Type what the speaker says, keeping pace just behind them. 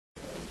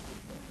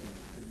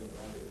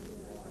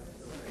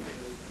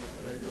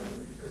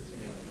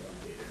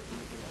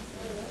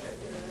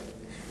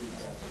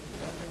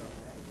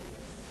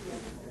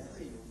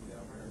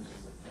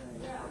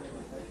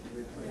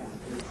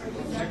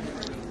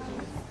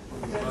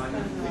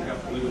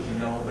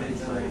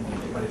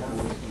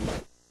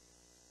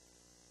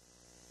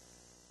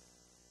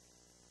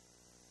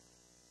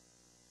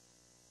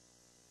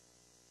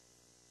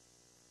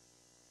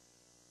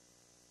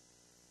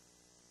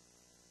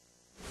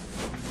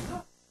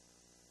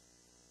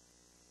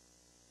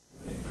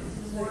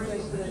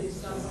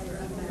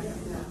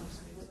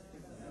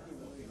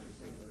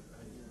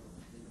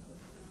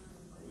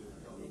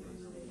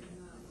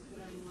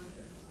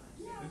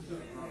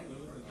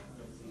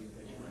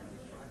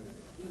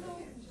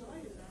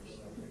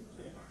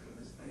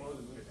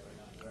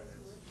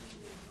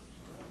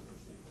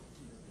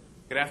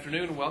Good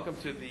afternoon and welcome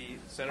to the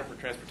Center for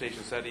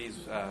Transportation Studies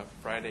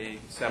Friday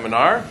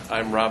seminar.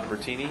 I'm Rob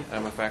Bertini.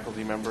 I'm a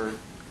faculty member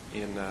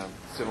in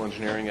Civil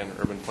Engineering and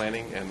Urban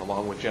Planning, and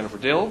along with Jennifer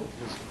Dill,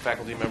 who's a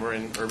faculty member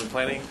in Urban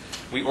Planning,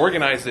 we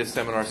organized this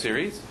seminar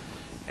series,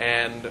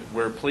 and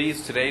we're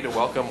pleased today to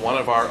welcome one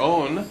of our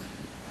own.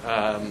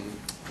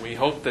 We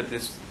hope that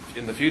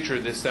in the future,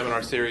 this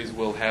seminar series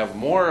will have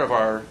more of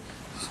our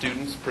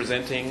students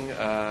presenting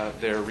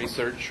their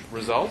research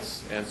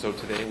results, and so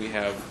today we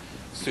have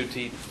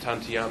Sutti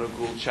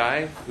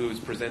Tantiyanugulchai, who's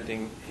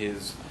presenting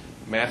his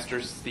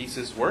master's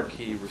thesis work.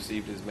 He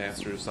received his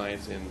Master of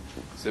Science in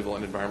Civil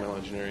and Environmental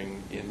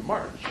Engineering in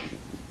March.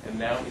 And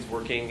now he's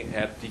working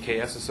at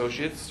DKS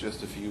Associates,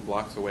 just a few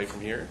blocks away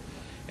from here.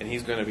 And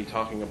he's going to be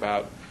talking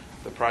about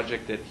the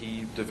project that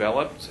he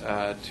developed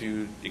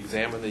to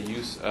examine the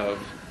use of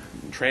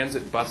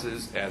transit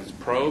buses as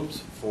probes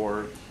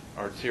for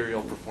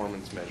arterial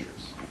performance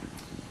measures.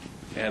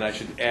 And I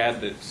should add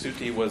that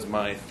Sutti was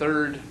my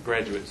third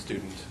graduate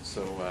student,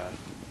 so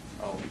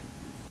I'll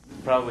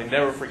probably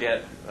never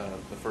forget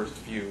the first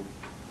few.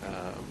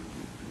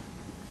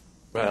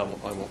 Well,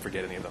 I won't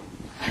forget any of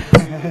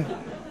them.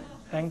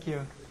 Thank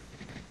you.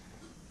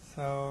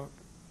 So,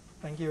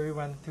 thank you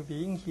everyone to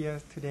being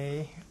here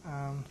today.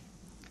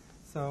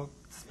 So,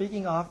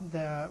 speaking of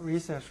the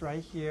research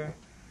right here,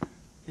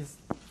 it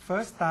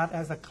first start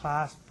as a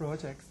class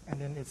project,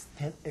 and then it's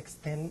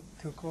extend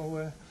to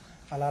cover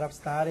a lot of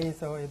studies,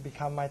 so it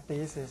become my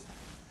thesis.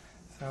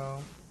 So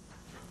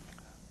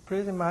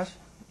pretty much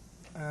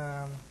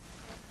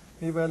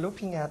we were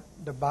looking at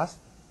the bus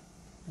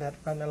that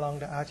run along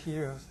the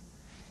arterials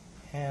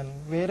and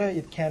whether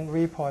it can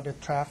report the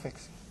traffic.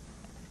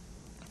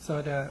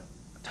 So the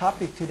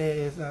topic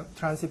today is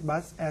transit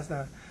bus as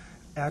a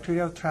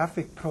arterial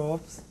traffic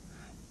probes,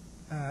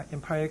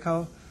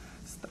 empirical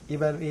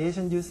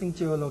evaluation using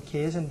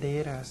geolocation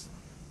data.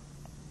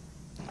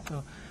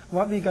 So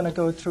what we're going to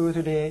go through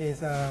today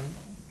is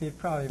we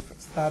probably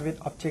start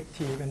with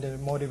objective and the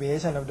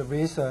motivation of the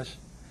research.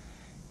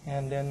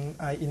 And then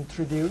I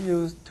introduce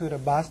you to the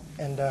bus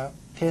and the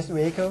test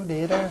vehicle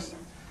data.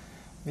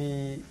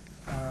 We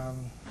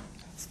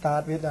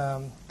start with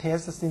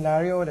test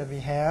scenario that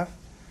we have,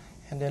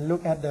 and then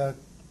look at the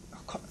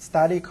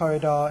study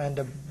corridor and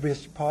the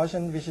bridge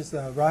portion, which is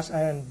the Rush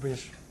Iron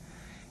Bridge.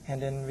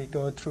 And then we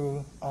go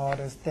through all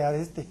the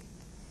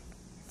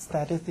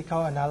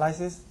statistical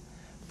analysis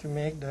to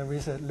make the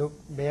research look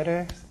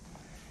better,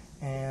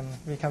 and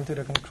we come to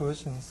the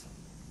conclusions.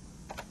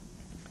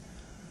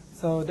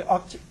 So the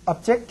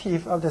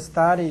objective of the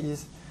study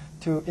is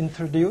to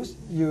introduce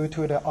you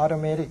to the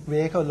automatic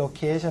vehicle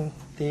location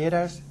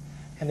data,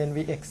 and then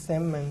we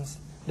examine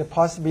the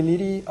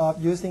possibility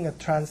of using a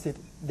transit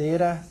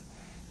data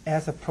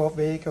as a probe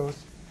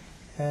vehicles,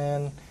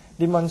 and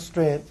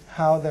demonstrate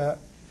how the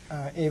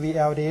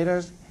AVL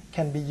data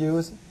can be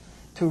used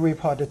to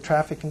report the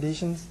traffic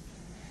conditions.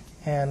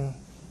 And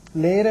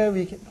later,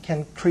 we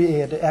can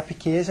create an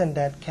application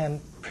that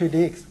can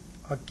predict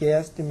or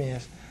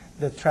guesstimate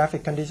the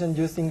traffic condition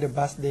using the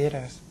bus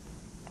data.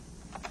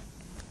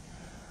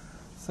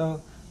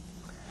 So,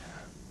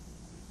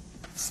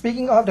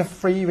 speaking of the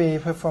freeway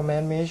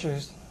performance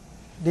measures,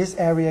 this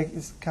area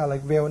is kind of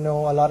like well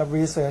known. A lot of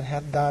research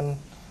has done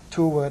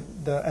toward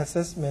the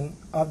assessment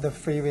of the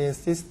freeway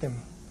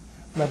system.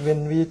 But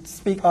when we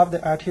speak of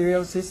the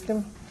arterial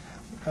system,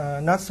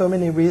 not so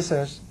many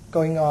research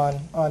going on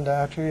the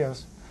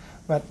arterials.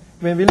 But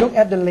when we look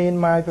at the lane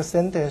mile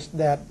percentage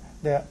that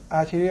the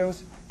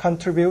arterials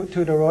contribute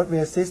to the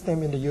roadway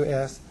system in the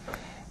U.S.,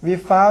 we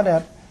found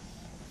that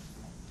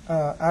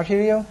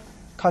arterial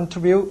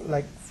contribute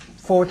like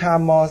 4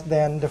 times more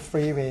than the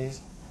freeways.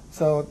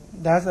 So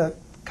that's a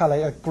kind of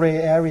like a gray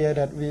area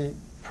that we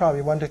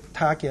probably want to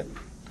target,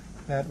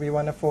 that we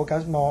want to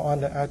focus more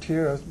on the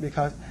arterials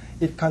because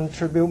it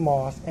contributes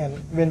more. And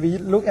when we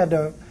look at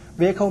the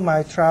vehicle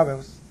mile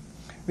travels,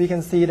 we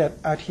can see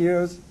that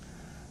arterials,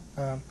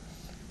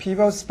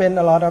 people spend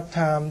a lot of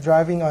time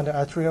driving on the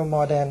arterial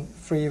more than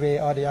freeway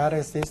or the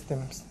other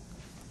systems.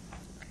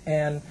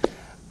 And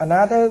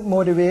another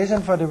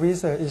motivation for the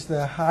research is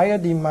the higher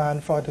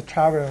demand for the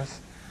travelers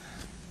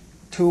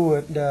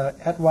toward the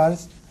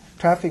advanced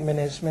traffic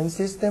management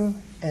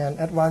system and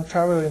advanced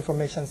travel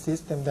information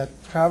system, that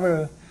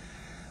travelers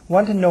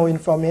want to know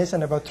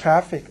information about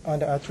traffic on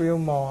the arterial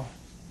more.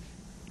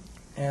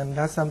 And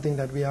that's something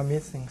that we are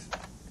missing.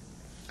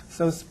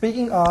 So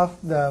speaking of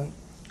the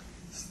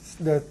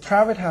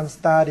travel time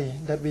study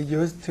that we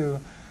used to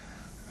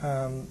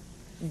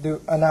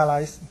do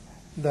analyze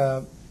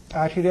the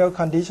arterial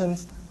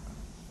conditions.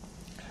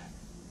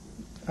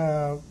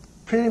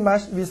 Pretty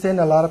much we send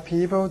a lot of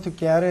people to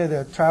gather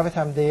the travel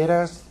time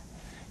data.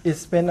 It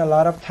spend a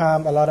lot of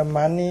time, a lot of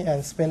money,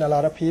 and spend a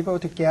lot of people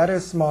to gather a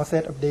small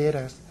set of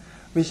data,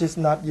 which is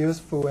not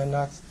useful and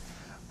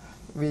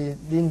we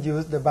didn't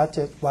use the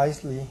budget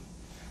wisely.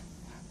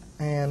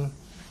 And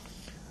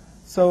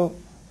so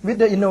with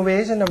the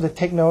innovation of the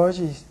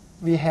technologies,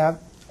 we have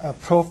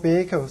probe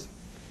vehicles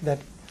that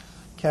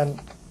can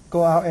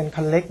go out and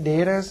collect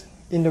data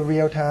in the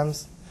real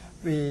times.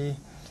 We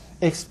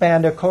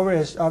expand the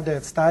coverage of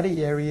the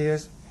study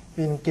areas.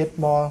 We can get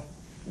more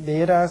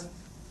data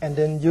and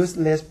then use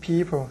less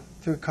people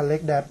to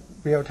collect that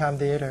real-time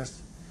data.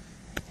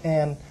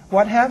 And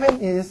what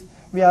happened is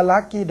we are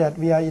lucky that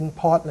we are in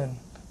Portland,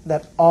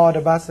 that all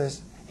the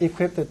buses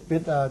equipped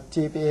with a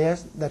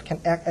GPS that can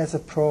act as a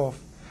probe.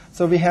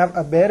 So we have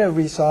a better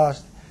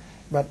resource,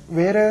 but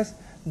whether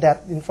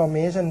that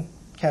information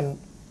can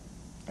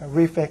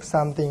reflect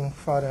something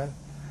for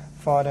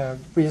the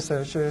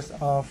researchers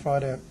or for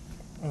the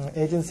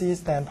agency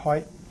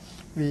standpoint,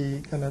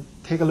 we're going to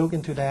take a look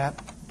into that.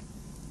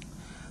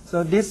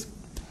 So this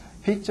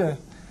picture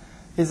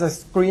is a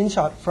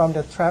screenshot from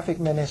the traffic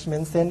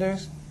management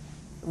centers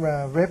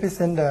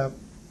represent the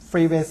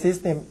freeway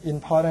system in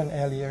Portland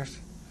areas.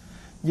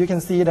 You can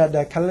see that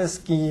the color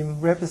scheme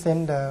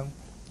represents the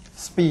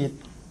speed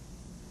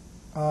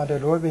or the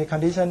roadway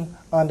condition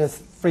on the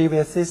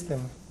freeway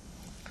system.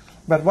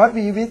 But what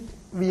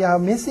we are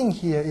missing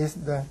here is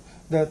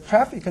the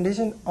traffic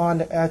condition on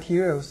the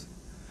arterials.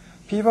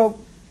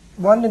 People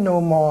want to know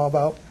more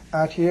about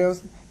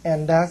arterials,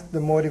 and that's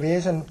the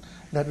motivation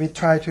that we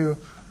try to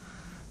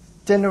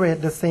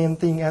generate the same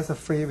thing as a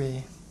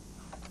freeway.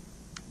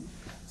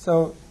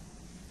 So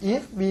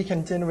if we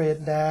can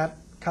generate that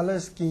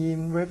color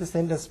scheme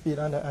represent the speed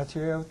on the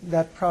arterial,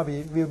 that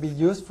probably will be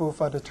useful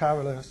for the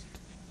travelers.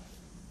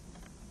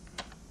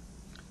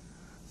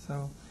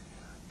 So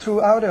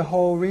throughout the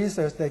whole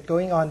research that's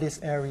going on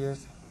these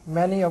areas,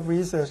 many of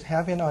research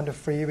happen on the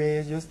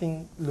freeways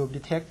using loop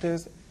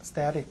detectors,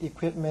 static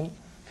equipment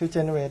to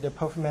generate the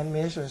performance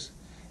measures.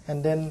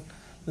 And then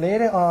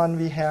later on,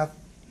 we have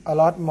a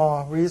lot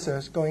more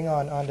research going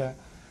on the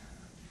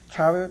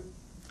travel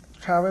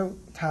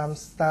time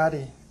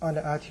study on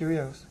the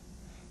arterials.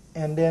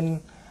 And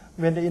then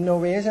when the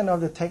innovation of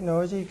the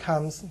technology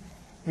comes,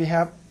 we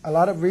have a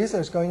lot of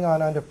research going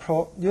on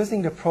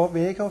using the probe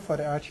vehicle for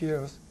the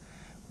arterials.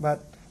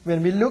 But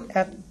when we look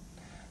at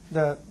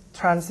the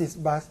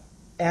transit bus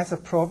as a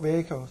probe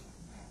vehicle,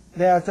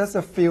 there are just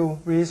a few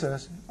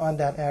research on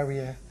that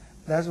area.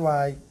 That's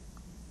why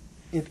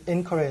it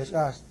encouraged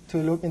us to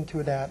look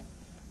into that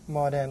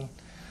more than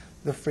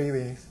the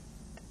freeways.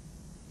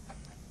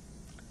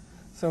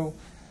 So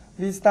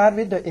we start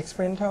with the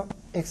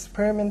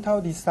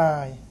experimental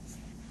design.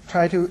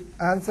 Try to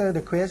answer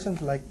the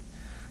questions like,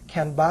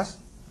 can bus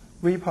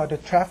report the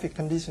traffic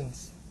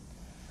conditions?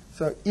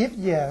 So if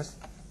yes,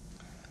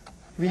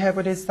 we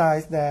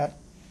hypothesize that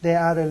there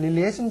are a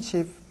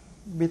relationship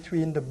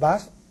between the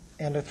bus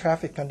and the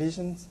traffic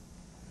conditions.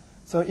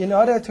 So in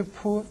order to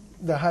prove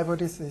the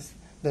hypothesis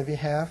that we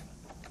have,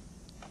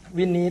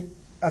 we need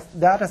a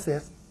data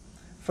set.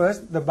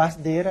 First, the bus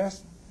data,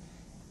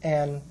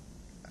 and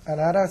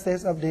another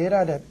set of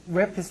data that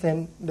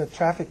represent the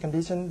traffic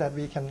condition that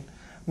we can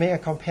make a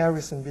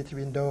comparison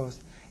between those.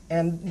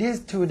 And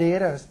these two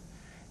data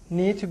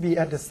need to be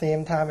at the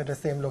same time at the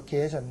same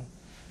location,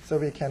 so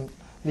we can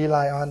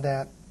rely on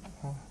that.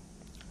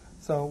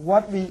 So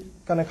what we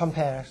going to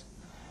compare?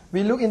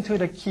 We look into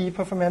the key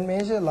performance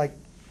measure like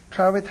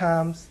travel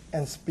times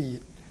and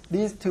speed.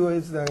 These two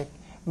is the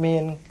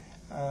main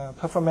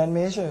performance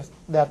measures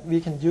that we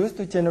can use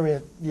to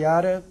generate the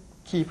other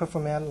key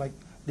performance like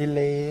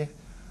delay,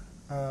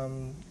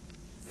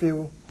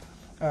 fuel,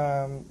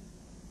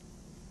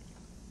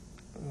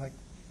 like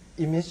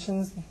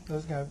emissions,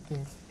 those kind of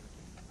things.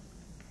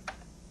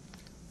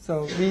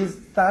 So we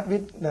start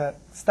with the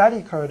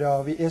study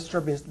corridor. We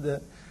establish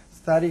the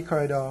study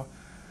corridor,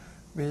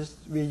 which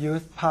we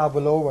use power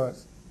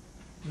blowers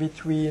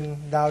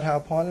between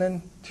downtown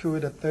Portland to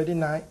the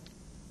 39th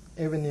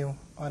Avenue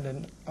on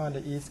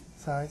the east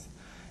side.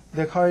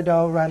 The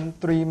corridor runs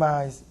 3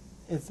 miles.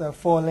 It's a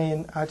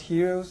 4-lane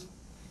arterials,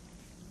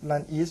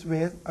 run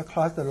east-west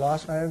across the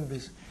Lost Island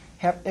Beach.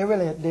 Have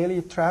average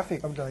daily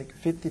traffic of like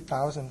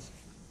 50,000.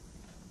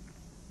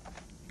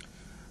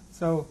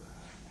 So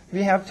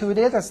we have 2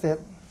 data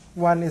sets.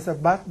 One is a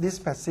bus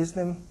dispatch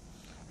system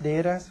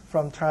data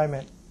from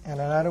TriMet, and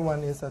another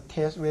one is a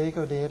test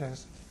vehicle data.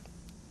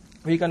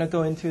 We're going to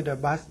go into the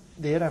bus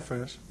data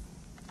first.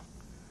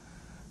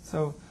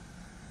 So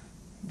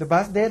the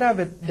bus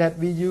data that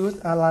we use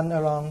are run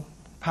along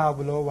Powell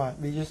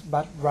Boulevard. We use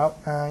bus route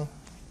 9,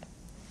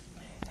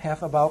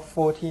 have about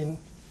 14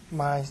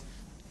 miles,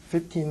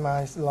 15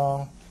 miles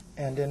long,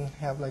 and then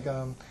have like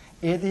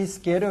 80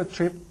 scheduled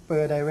trip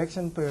per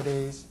direction per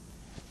day.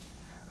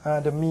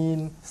 The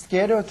mean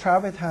scheduled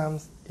travel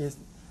times is,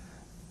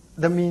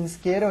 the mean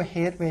scheduled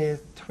headway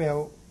is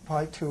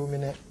 1.2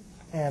 minutes,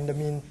 and the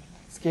mean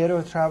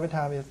scheduled travel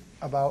time is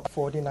about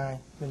 49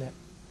 minutes.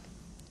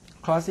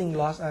 Crossing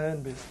Lost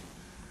Island Beach,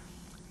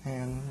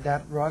 and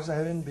that Lost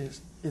Island Beach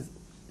is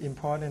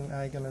important.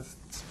 I'm gonna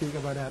speak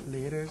about that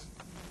later.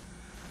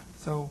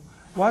 So,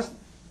 what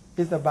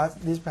is the bus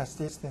dispatch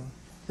system?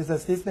 It's a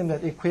system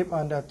that equipped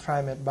on the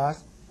TriMet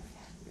bus,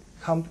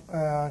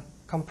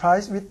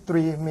 comprised with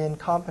three main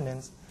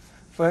components.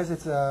 First,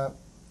 it's a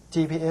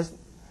GPS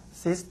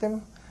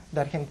system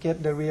that can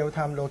get the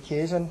real-time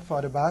location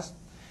for the bus,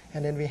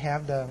 and then we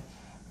have the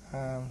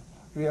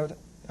real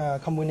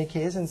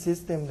communication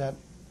system that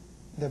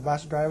the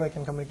bus driver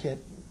can communicate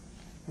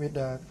with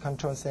the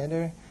control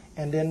center,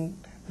 and then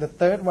the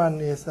third one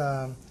is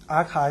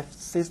archive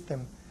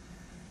system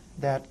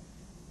that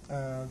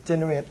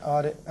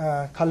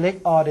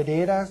collect all the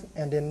data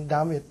and then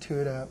dump it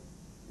to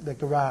the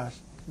garage,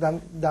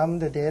 dump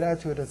the data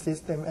to the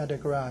system at the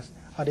garage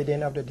at the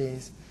end of the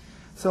days.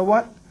 So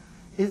what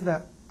is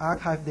the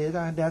archive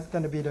data? That's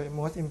going to be the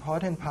most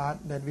important part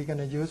that we're going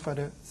to use for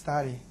the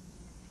study.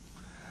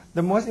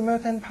 The most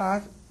important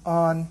part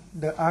on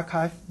the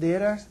archive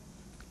data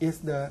is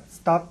the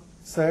stop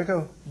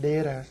circle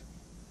data.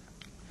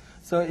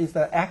 So it's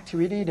the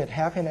activity that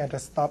happened at the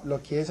stop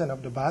location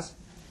of the bus.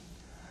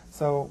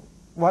 So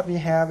what we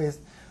have is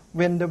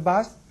when the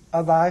bus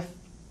arrives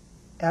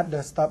at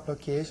the stop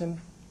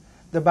location,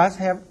 the bus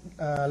have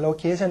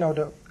location of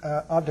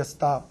the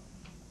stop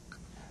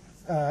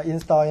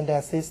installed in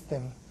their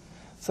system.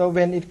 So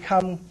when it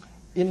comes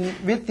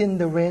within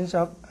the range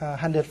of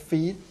 100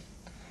 feet,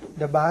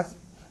 the bus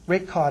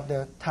record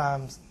the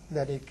times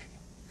that it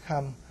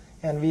come,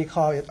 and we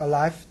call it a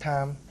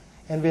lifetime.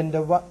 And when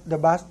the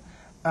bus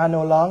are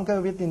no longer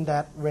within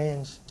that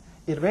range,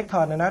 it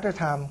record another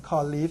time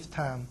called leave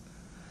time.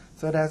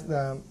 So that's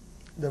the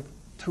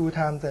two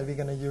times that we're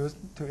going to use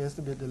to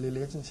establish the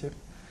relationship.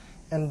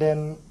 And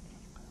then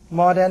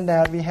more than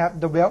that, we have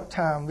the wait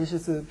time, which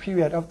is the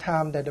period of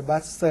time that the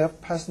bus serves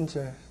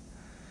passengers.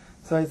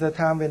 So it's the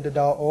time when the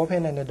door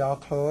open and the door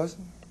close.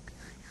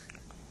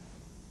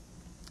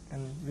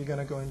 And we're going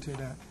to go into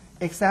that.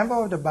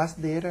 Example of the bus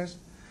data.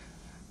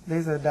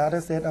 There's a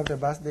data set of the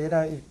bus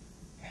data. It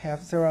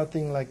has several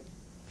things like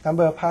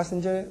number of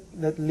passengers,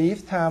 the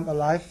leave time,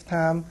 arrive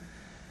time,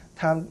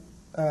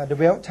 the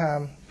wait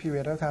time,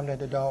 period of time that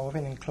the door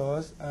open and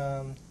close.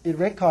 It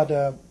records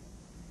the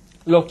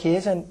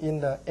location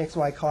in the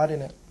XY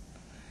coordinate.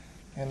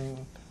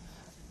 And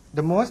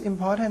the most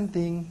important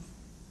thing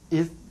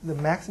is the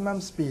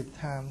maximum speed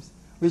times,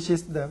 which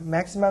is the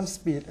maximum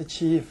speed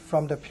achieved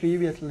from the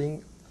previous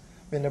link.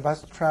 When the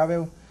bus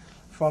travels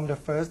from the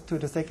first to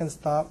the second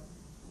stop,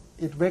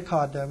 it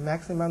records the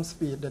maximum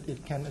speed that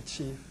it can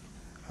achieve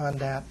on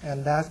that.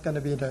 And that's going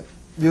to be the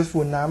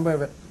useful number,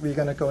 but we're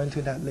going to go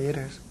into that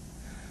later.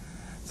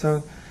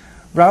 So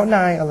Route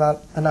 9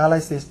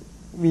 analysis,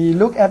 we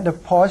look at the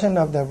portion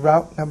of the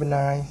route number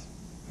 9,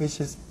 which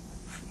is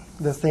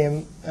the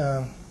same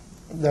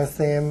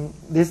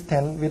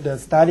distance with the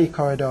study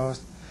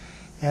corridors.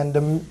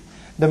 And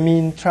the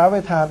mean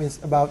travel time is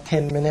about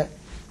 10 minutes.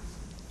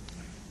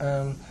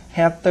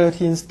 Have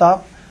 13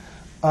 stops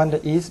on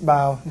the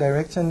eastbound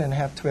direction and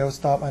have 12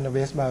 stops on the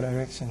westbound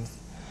directions.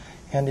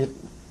 And it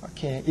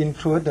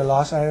include the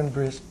Lost Island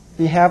Bridge.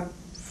 We have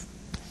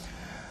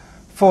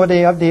 4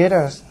 days of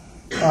data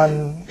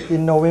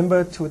in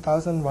November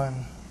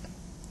 2001.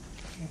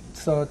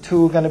 So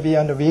 2 going to be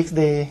on the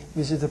weekday,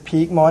 which is the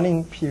peak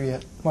morning peak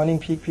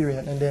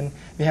period, and then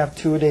we have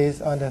 2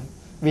 days on the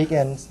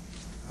weekends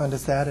on the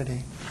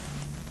Saturday.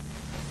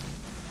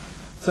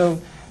 So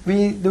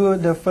we do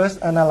the first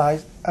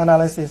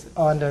analysis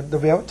on the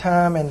wait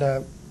time and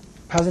the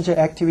passenger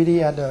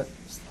activity at the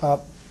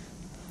stop,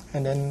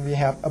 and then we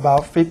have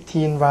about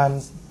 15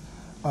 runs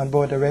on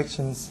both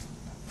directions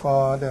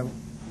for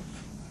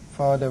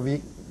the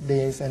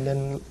weekdays, and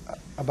then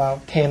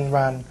about 10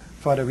 runs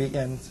for the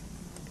weekends.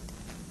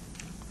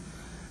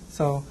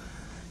 So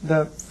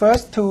the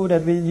first tool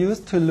that we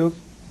use to look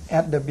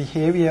at the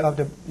behavior of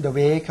the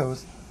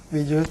vehicles,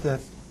 we use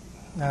the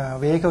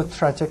vehicle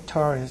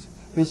trajectories,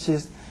 which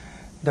is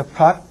the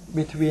plot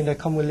between the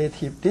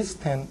cumulative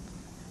distance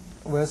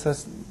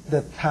versus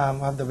the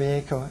time of the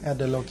vehicle at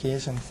the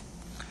locations.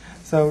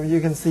 So you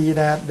can see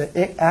that the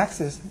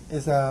x-axis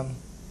is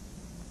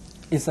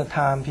a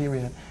time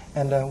period,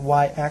 and the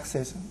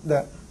y-axis,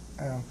 the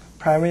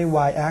primary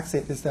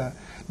y-axis is the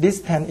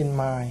distance in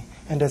miles,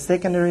 and the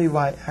secondary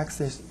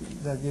y-axis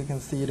that you can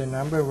see the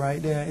number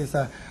right there is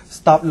a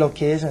stop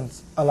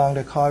locations along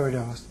the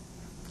corridors.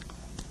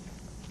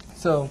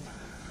 So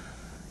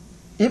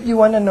if you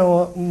want to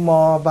know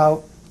more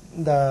about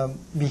the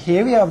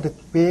behavior of the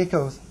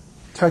vehicles,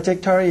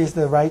 trajectory is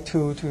the right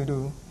tool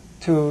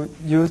to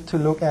use to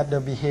look at the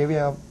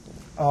behavior of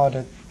all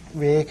the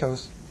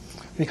vehicles,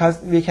 because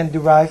we can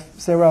derive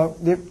several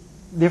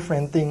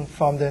different things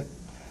from the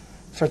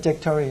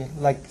trajectory,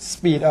 like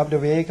speed of the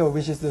vehicle,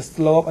 which is the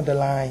slope of the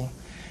line.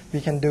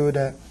 We can do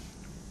the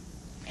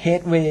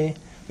headway,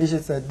 which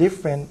is a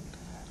different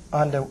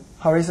on the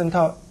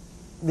horizontal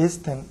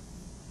distance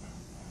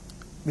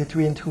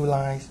between two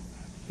lines.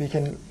 We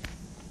can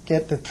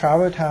get the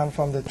travel time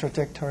from the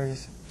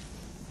trajectories.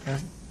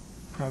 That's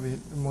probably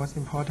the most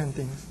important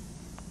things.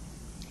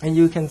 And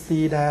you can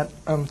see that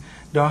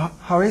the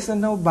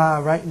horizontal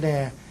bar right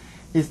there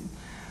is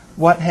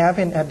what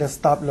happened at the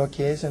stop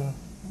location,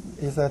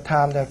 is the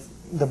time that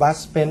the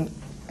bus spent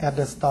at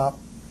the stop.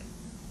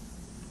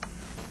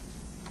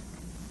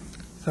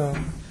 So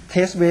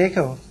test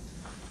vehicle.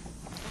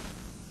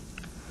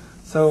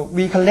 So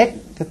we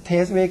collect the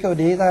test vehicle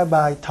data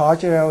by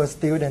torture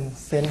students,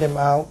 send them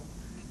out,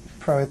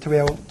 probably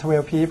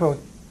 12 people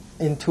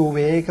in 2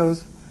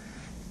 vehicles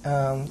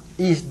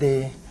each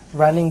day,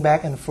 running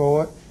back and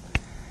forth.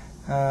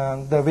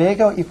 The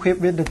vehicle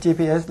equipped with the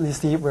GPS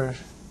receiver,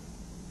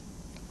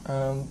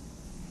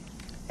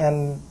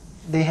 and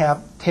they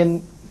have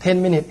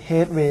 10-minute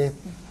headway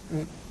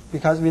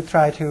because we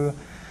try to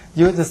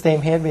use the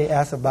same headway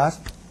as a bus,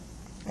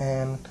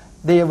 and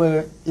they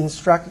were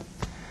instructed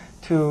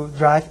to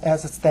drive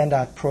as a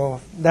standard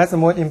pro. That's the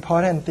most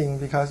important thing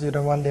because you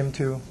don't want them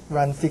to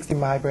run 60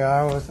 miles per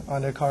hour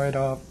on the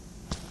corridor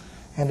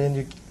and then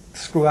you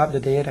screw up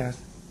the data.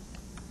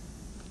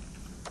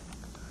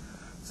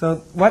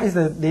 So what is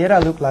the data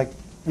look like?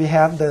 We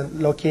have the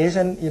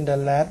location in the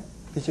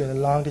latitude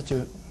and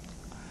longitude.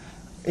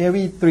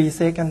 Every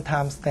 3-second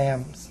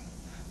timestamps.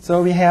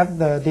 So we have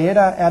the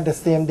data at the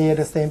same day,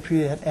 the same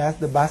period as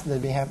the bus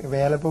that we have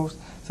available. So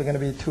it's going to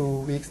be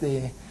 2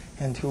 weekdays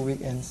and 2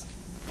 weekends.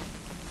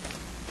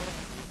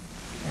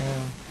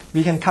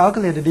 We can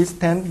calculate the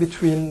distance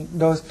between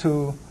those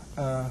 2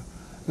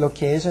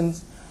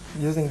 locations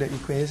using the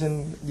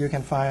equation you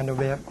can find on the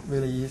web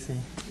really easy.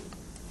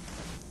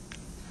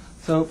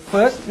 So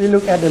first we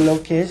look at the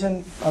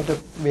location of the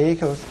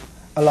vehicles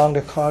along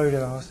the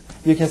corridors.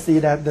 You can see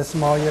that the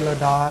small yellow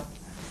dot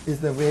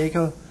is the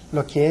vehicle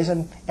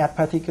location at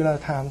particular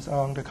times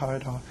along the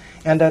corridor.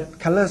 And that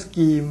color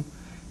scheme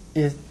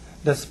is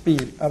the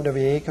speed of the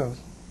vehicles.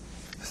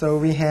 So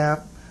we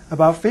have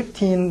about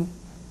 15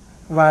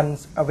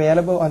 runs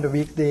available on the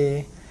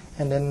weekday,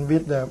 and then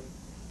with the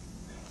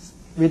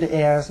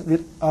airs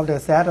of the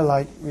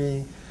satellite,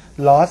 we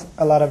lost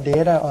a lot of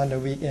data on the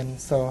weekend.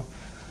 So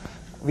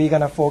we're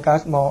going to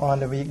focus more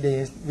on the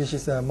weekdays, which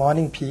is a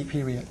morning peak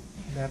period.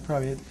 That's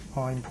probably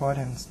more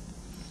important.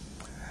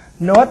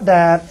 Note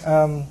that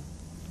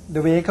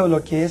the vehicle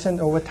location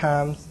over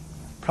time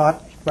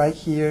plot right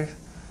here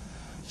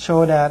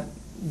show that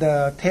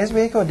the test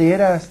vehicle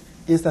data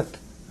is the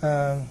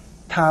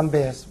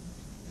time-based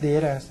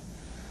data,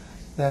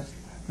 that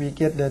we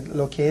get the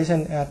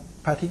location at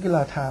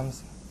particular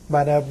times.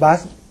 But the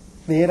bus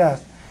data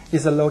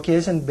is a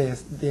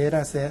location-based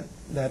data set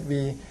that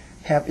we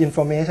have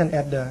information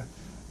at the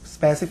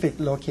specific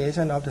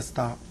location of the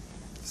stop.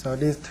 So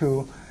these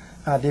 2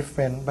 are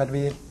different, but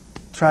we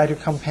try to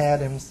compare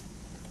them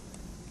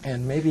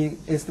and maybe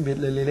estimate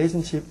the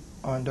relationship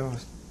on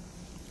those.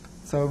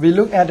 So we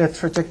look at the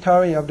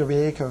trajectory of the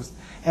vehicles.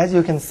 As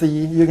you can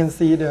see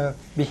the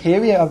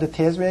behavior of the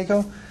test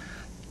vehicle.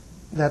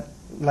 That,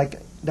 like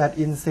that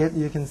inset,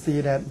 you can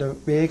see that the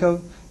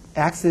vehicle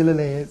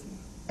accelerates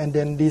and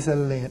then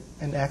decelerate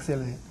and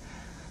accelerate.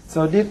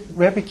 So this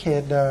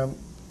replicates the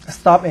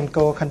stop and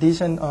go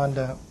condition on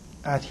the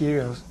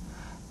arterials.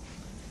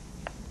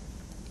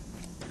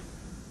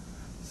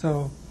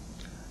 So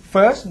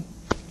first,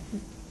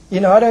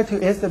 in order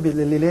to establish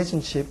the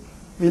relationship,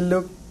 we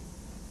look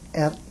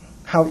at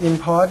how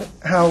good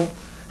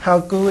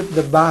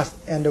the bus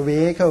and the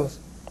vehicles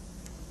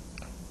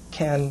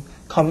can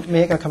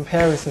make a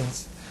comparison.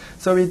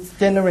 So we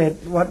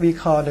generate what we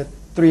call the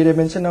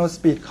 3-dimensional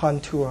speed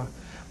contour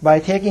by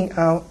taking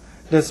out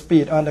the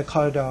speed on the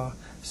corridor,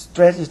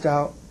 stretch it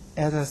out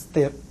as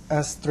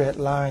a straight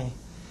line.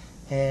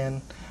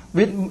 And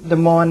with the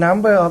more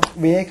number of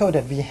vehicles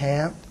that we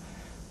have,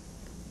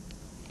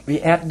 we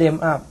add them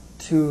up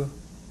to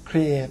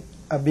create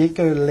a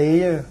bigger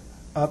layer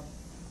of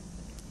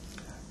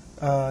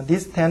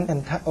distance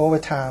and over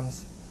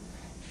times.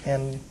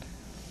 And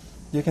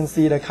you can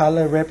see the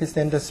color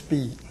represent the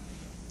speed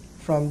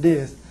from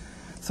this.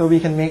 So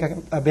we can make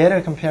a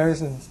better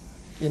comparison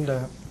in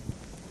the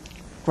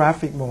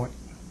graphic mode.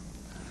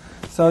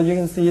 So you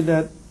can see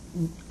that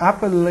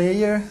upper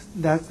layer,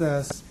 that's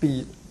the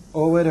speed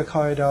over the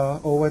corridor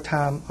over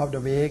time of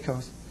the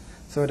vehicles.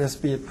 So the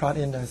speed plot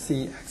in the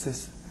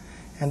z-axis.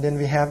 And then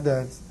we have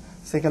the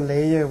second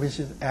layer, which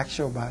is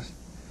actual bus.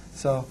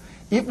 So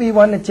if we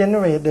want to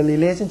generate the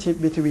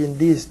relationship between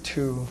these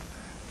 2,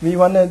 we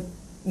want to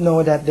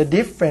know that the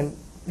difference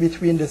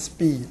between the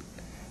speed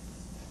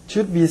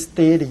should be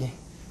steady.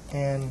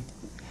 And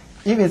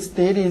if it's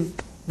steady,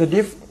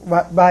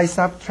 by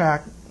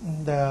subtract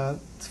the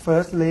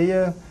first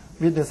layer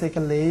with the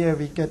second layer,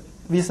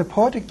 we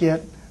supposed to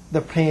get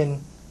the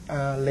plane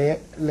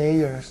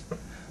layers.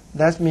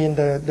 That means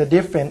the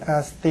difference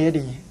are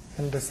steady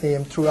and the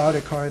same throughout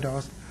the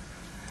corridors.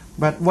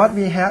 But what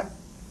we have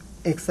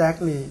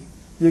exactly,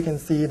 you can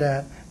see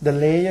that the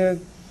layers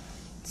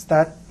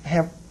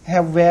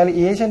have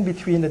variation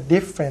between the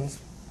difference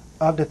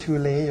of the 2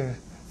 layers.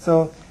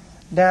 So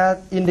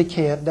that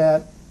indicates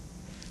that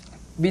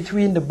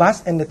between the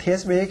bus and the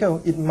test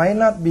vehicle, it might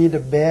not be the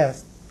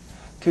best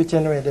to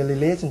generate a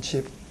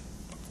relationship.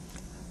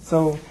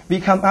 So we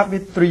come up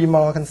with 3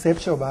 more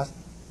conceptual bus.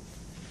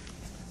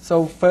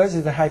 So first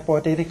is the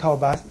hypothetical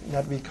bus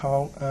that we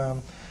call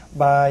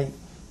by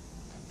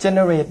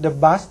generate the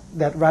bus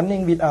that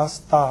running without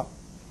stop.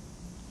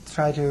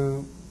 Try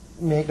to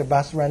make the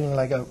bus running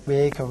like a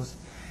vehicles.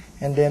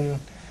 And then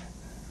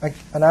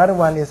another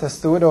one is a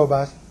pseudo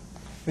bus,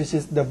 which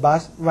is the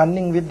bus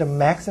running with the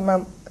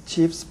maximum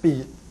achieved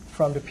speed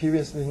from the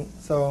previous link.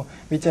 So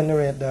we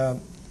generate the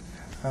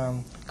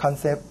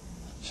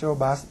conceptual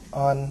bus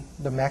on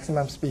the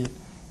maximum speed.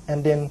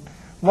 And then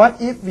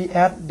what if we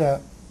add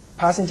the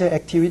passenger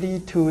activity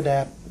to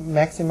that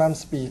maximum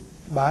speed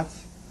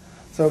bus?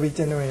 So we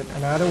generate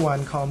another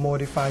one called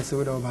modified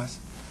pseudo bus.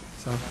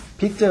 So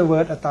picture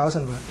word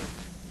 1,000 words.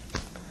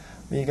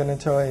 We're going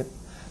to show it.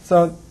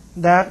 So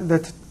that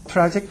the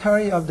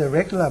trajectory of the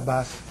regular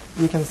bus,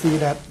 you can see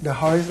that the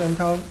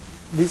horizontal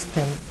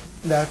distance,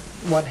 that's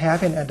what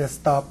happened at the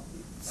stop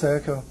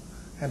circle,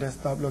 at the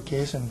stop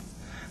location.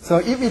 So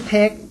if we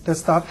take the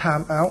stop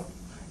time out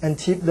and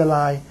shift the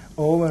line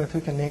over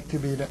to connect to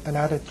be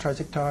another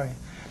trajectory,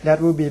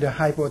 that will be the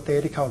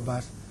hypothetical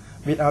bus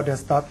without the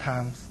stop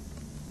times.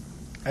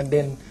 And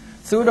then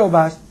pseudo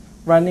bus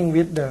running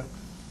with the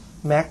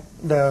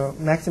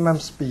maximum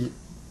speed.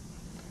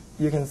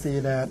 You can see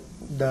that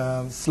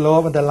the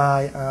slope of the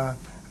line are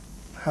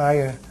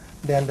higher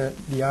than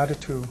the other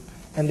two.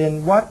 And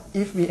then what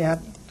if we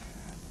add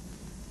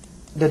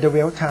the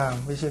dwell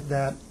time, which is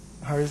that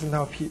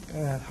horizontal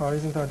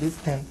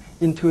distance,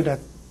 into the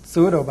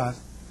pseudo bus?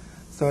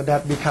 So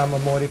that become a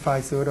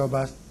modified pseudo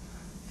bus.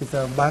 It's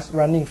a bus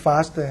running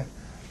faster,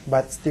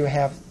 but still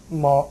have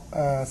more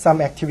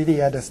some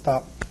activity at the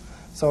stop.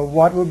 So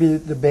what would be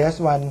the best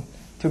one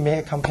to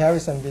make a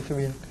comparison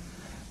between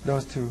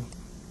those two?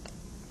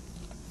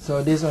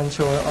 So this one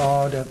shows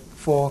all the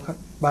 4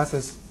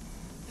 buses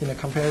in a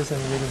comparison.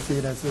 You can see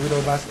that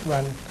pseudo bus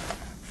run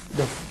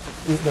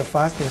is the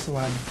fastest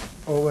one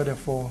over the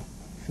 4,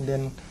 and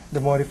then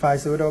the modified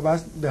pseudo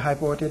bus, the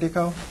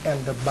hypothetical,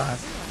 and the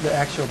bus, the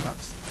actual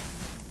bus.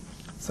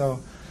 So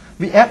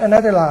we add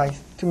another line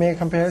to make a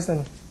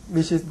comparison,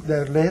 which is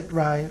the red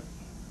line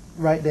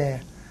right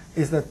there,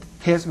 is the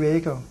test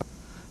vehicle.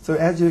 So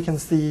as you can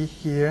see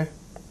here,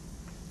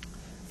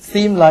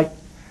 seems like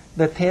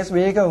the test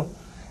vehicle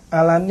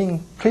are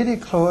running pretty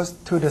close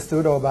to the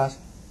pseudo bus,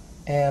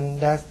 and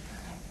that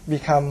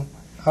become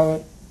our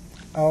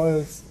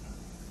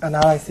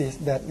analysis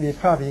that we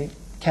probably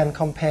can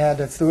compare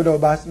the pseudo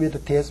bus with the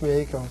test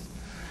vehicle.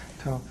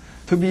 So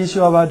to be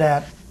sure about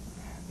that,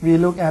 we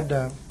look at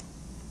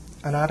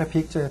another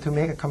picture to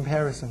make a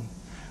comparison.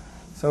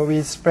 So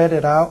we spread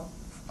it out,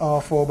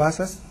 all 4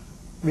 buses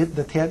with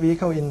the test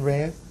vehicle in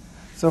red.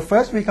 So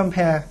first we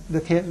compare the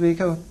test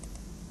vehicle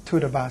to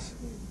the bus.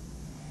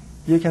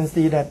 You can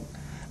see that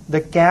the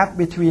gap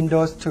between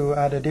those two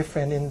are the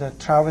difference in the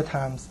travel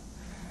times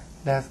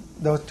that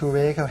those 2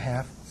 vehicles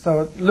have.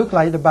 So it looks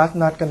like the bus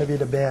not going to be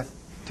the best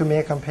to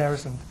make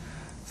comparison.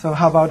 So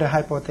how about the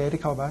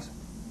hypothetical bus?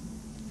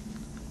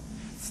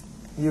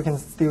 You can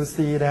still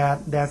see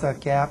that there's a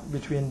gap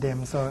between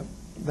them, so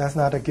that's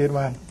not a good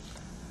one.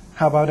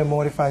 How about the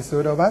modified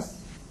pseudo bus?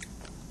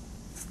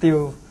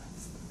 Still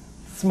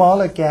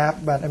smaller gap,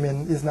 but I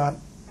mean it's not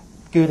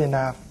good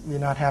enough. We're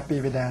not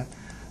happy with that.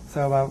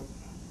 So about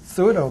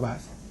pseudo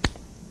bus,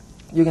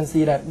 you can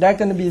see that there's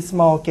going to be a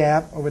small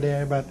gap over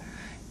there, but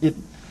it's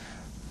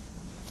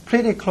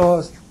pretty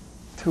close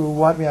to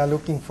what we are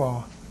looking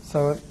for.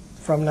 So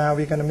from now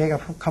we're going to make a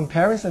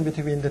comparison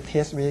between the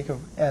test vehicle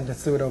and the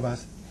pseudo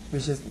bus,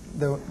 which is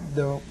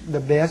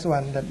the best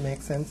one that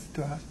makes sense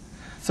to us.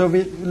 So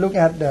we look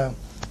at the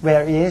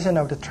variation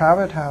of the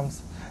travel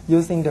times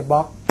using the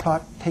box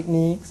plot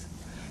techniques.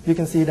 You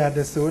can see that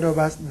the pseudo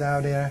bus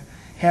down there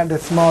had the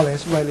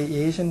smallest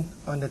variation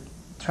on the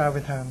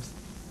travel times,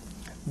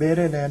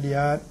 better than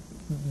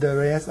the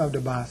rest of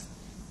the bus.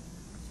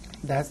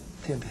 That's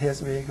the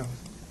test vehicle.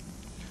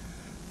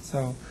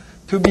 So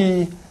to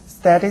be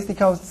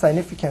statistical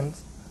significant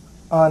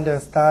on the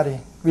study,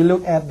 we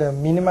look at the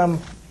minimum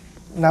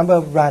number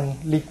of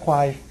runs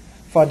required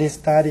for this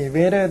study,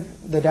 whether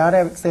the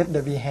data set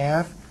that we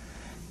have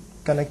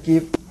gonna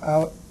give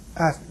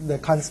us the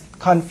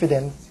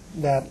confidence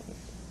that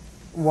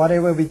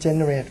whatever we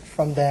generate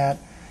from that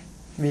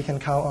we can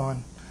count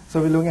on.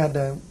 So we look at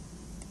the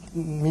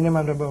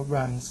minimum number of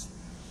runs.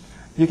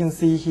 You can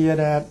see here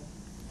that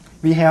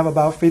we have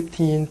about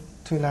 15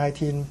 to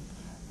 19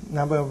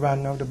 number of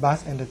runs of the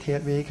bus and the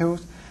test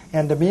vehicles,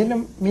 and the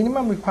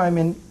minimum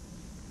requirement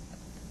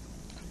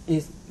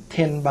is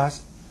 10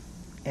 bus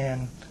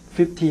and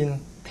 15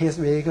 test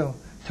vehicles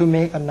to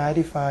make a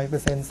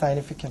 95%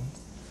 significance.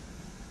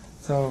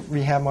 So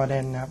we have more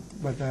than enough.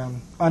 But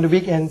on the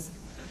weekends,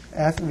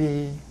 as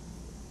we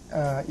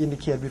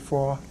indicated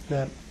before,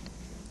 that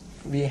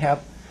we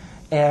have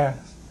error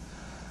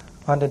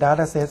on the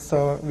data set,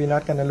 so we're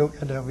not going to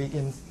look at the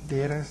weekend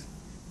data.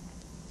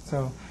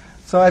 So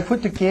I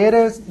put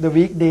together the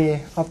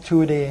weekday of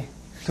 2 days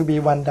to be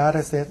one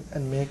data set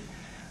and make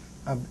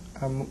a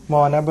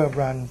more number of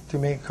runs to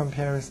make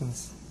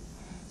comparisons.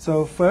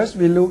 So first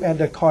we look at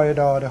the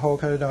corridor, the whole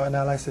corridor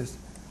analysis.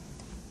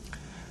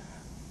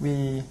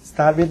 We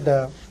start with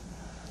the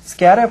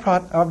scatter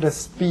plot of the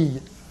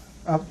speed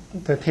of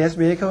the test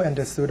vehicle and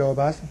the pseudo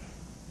bus,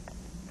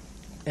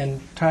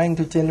 and trying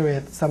to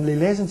generate some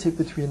relationship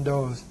between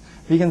those.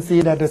 We can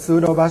see that the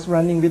pseudo bus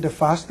running with the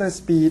faster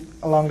speed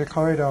along the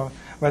corridor,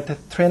 but the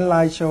trend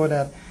line show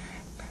that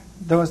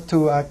those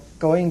two are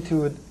going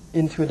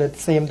into the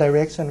same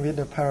direction with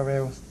the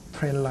parallel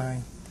trend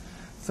line.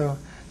 So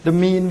the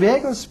mean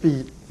vehicle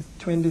speed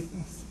is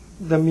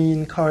the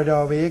mean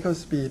corridor vehicle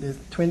speed is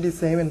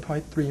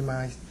 27.3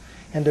 miles,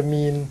 and the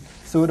mean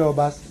pseudo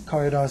bus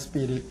corridor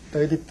speed is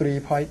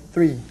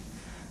 33.3.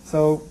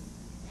 So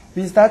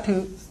we start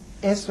to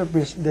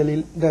establish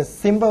the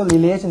simple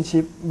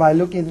relationship by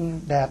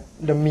looking at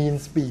the mean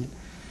speed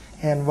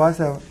and what's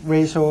the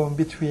ratio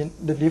between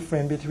the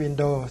difference between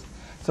those.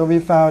 So we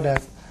found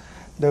that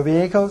the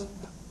vehicles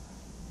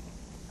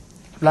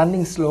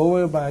running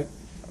slower by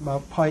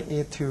about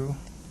 0.82,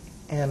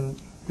 and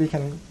we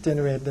can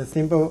generate the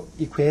simple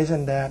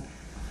equation that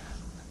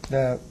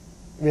the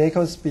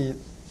vehicle speed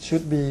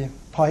should be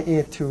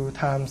 0.82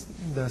 times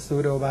the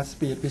pseudo bus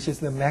speed, which is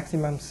the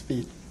maximum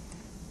speed.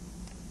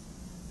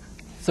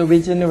 So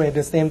we generate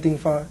the same thing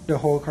for the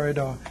whole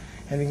corridor,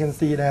 and we can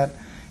see that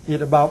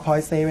it's about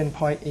 0.7,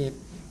 0.8.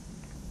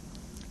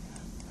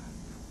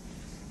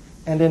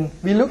 And then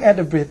we look at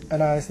the bridge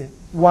analysis.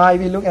 Why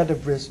we look at the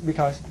bridge?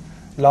 Because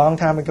long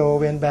time ago,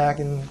 went back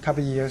in a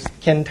couple of years,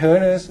 Ken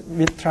Turner's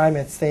with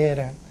TriMet said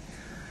that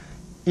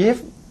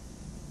if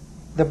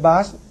the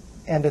bus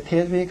and the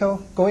test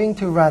vehicle going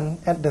to run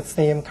at the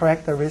same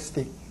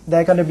characteristic,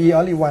 there's going to be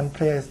only one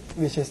place,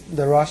 which is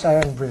the Rosh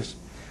Iron Bridge.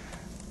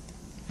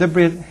 The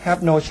bridge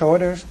have no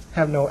shoulders,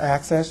 have no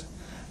axis,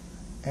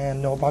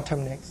 and no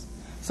bottlenecks.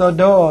 So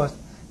those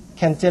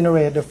can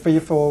generate the free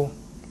fall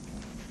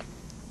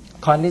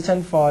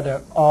condition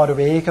for all the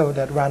vehicles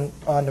that run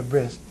on the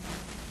bridge.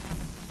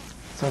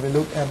 So we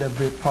look at the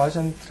bridge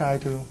portion, try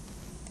to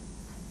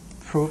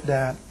prove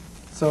that.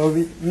 So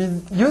we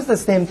use the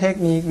same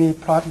technique. We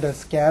plot the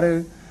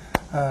scatter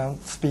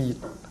speed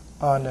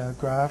on the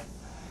graph,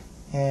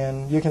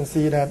 and you can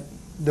see that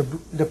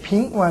the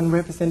pink one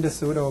represents the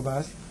pseudo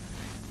bus,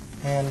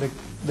 and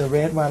the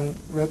red one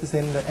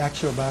represents the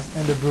actual bus,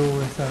 and the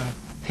blue is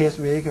test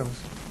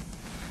vehicles.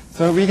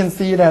 So we can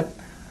see that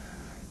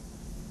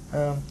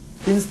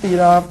instead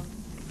of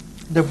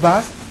the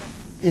bus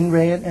in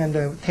red and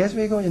the test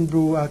vehicle in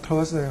blue are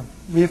closer,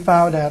 we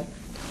found that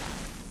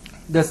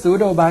the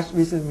pseudo bus,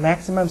 which is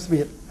maximum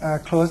speed, are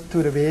close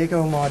to the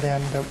vehicle more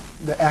than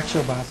the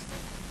actual bus.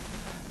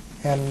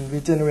 And we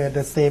generate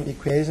the same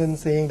equation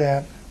saying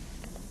that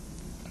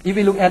if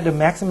we look at the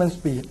maximum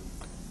speed,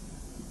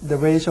 the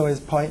ratio is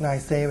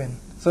 0.97.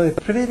 So it's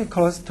pretty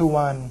close to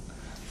 1.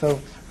 So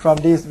from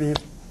this, we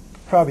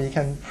probably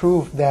can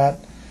prove that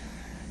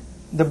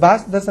the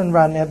bus doesn't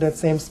run at the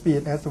same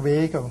speed as the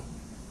vehicle,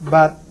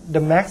 but the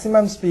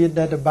maximum speed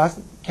that the bus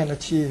can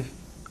achieve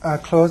are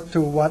close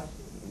to what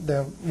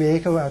the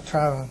vehicle are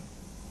traveling.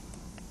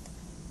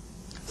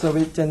 So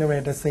we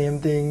generate the same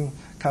thing,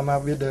 come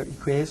up with the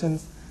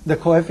equations, the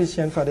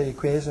coefficient for the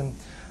equation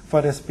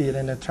for the speed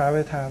and the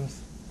travel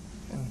times.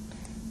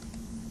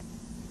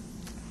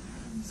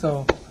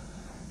 So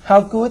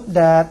how good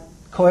that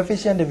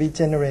coefficient that we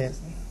generate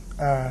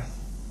are.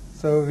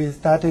 So we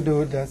start to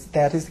do the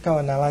statistical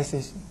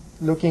analysis,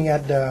 looking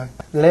at the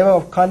level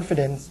of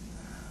confidence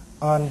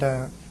on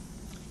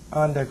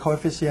the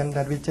coefficient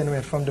that we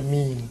generate from the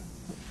mean.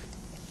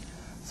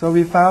 So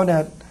we found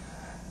that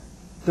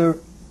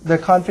the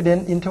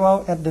confidence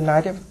interval at the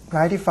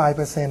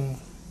 95%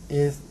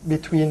 is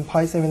between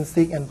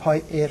 0.76 and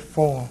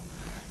 0.84.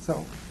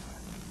 So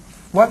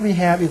what we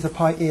have is a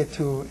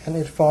 0.82, and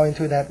it falls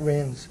into that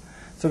range.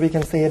 So we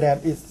can say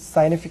that it's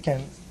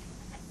significant.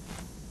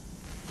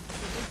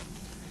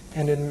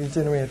 And then we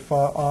generate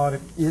for all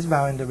the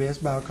eastbound and the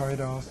westbound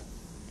corridors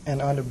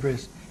and on the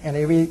bridge. And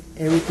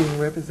everything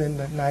represents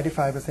the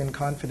 95%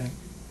 confidence.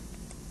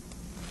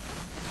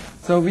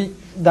 So we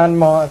done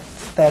more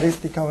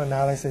statistical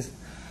analysis,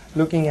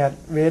 looking at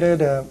whether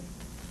the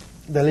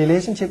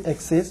relationship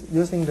exists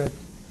using the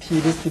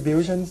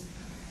t-distributions.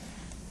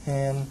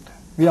 And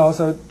we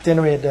also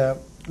generate the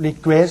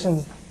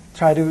regressions,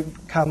 try to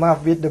come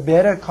up with the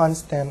better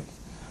constant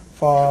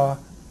for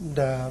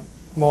the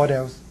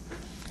models.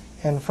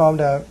 And from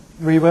the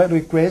reverse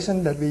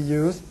regression that we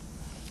use,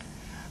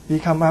 we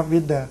come up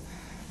with the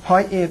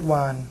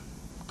 0.81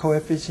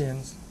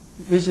 coefficients,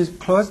 which is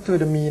close to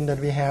the mean that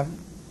we have,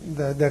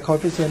 the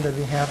coefficient that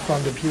we have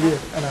from the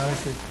previous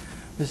analysis,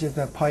 which is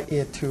the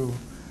 0.82.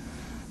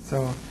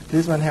 So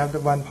this one have the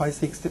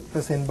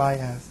 1.6%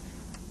 bias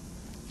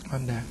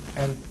on that.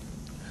 And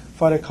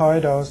for the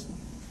corridors,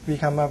 we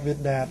come up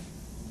with that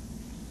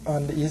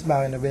on the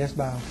eastbound and the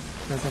westbound.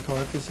 There's a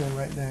coefficient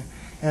right there.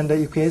 And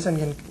the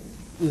equation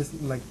is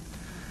like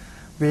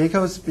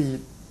vehicle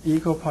speed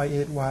equal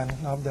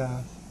 0.81 of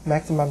the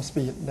maximum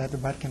speed that the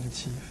bus can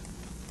achieve.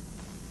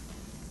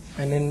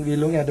 And then we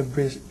look at the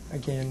bridge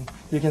again.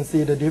 You can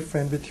see the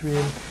difference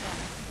between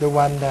the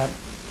one that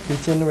we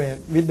generate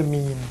with the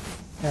mean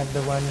and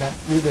the one that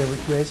with the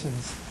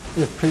regressions.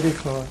 It's pretty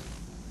close.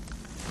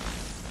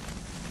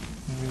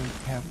 We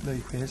have the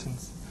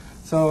equations.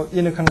 So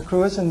in the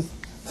conclusions,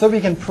 so we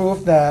can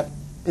prove that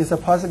it's a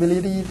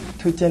possibility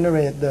to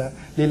generate the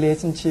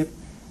relationship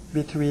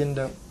between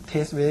the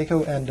test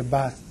vehicle and the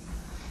bus.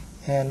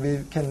 And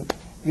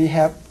we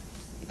have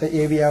the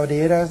AVL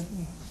data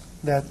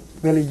that's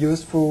very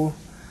useful,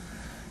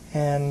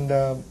 and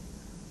the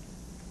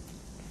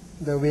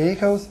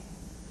vehicles,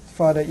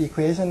 for the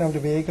equation of the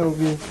vehicle,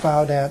 we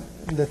found that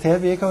the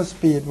test vehicle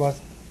speed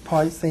was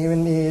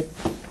 0.78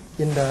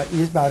 in the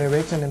eastbound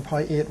direction and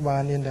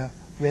 0.81 in the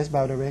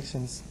westbound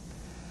directions.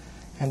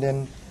 And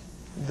then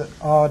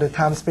all the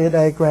time space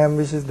diagram,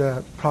 which is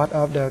the plot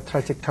of the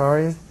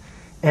trajectories,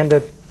 and the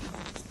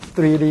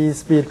 3D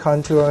speed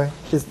contour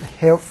is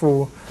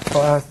helpful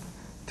for us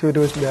to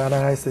do the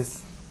analysis.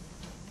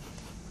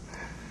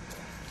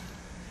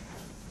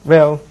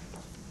 Well,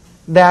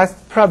 that's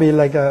probably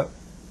like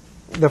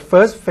the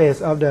first phase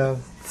of the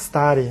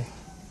study.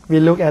 We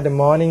look at the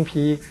morning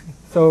peaks.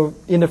 So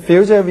in the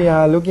future, we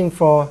are looking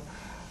for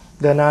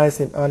the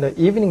analysis on the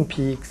evening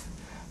peaks.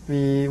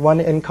 We want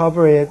to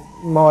incorporate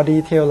more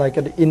detail, like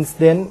the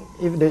incident.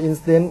 If the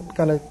incident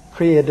gonna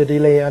create a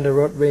delay on the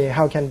roadway,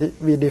 how can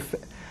we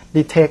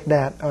detect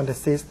that on the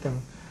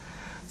system?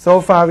 So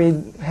far,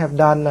 we have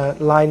done a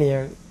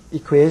linear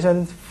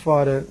equations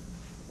for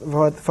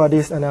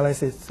this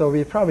analysis. So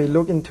we probably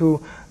look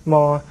into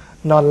more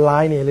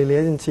non-linear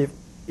relationship,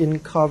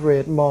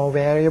 incorporate more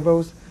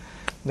variables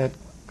that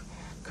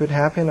could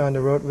happen on the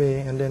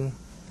roadway, and then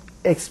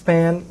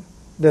expand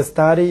the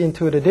study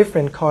into the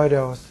different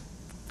corridors.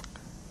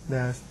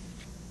 That's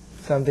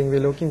something we're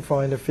looking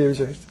for in the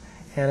future.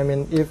 And I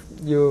mean, if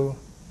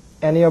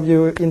any of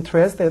you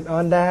interested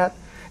on that,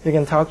 you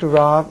can talk to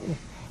Rob.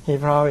 He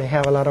probably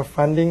have a lot of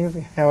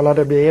funding, have a lot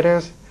of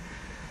data.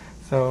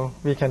 So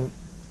we can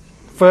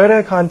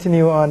further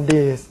continue on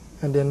this,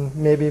 and then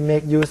maybe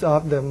make use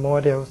of the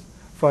models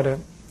for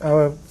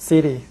our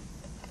city.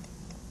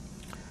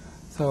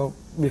 So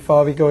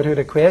before we go to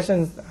the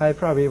questions, I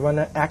probably want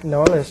to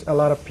acknowledge a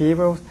lot of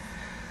people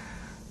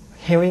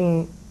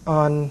helping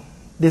on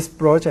this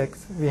project.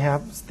 We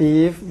have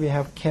Steve, we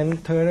have Ken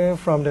Turner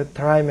from the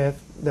TriMet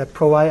that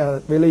provide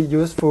a really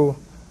useful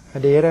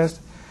data.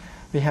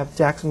 We have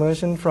Jack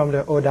Merchant from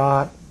the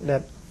ODOT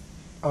that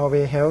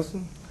always helps.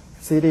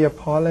 City of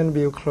Portland,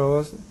 Bill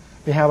Close.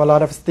 We have a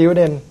lot of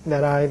students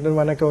that I don't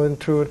want to go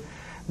through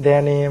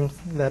their names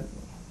that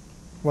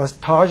was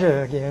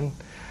torture again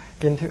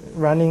into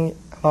running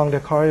along the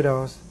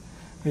corridors.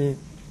 We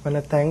want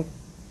to thank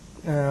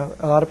a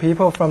lot of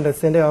people from the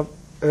Center of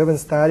Urban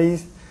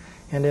Studies,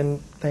 and then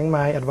thank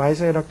my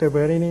advisor, Dr.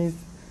 Bertini,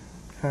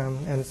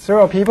 and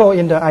several people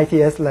in the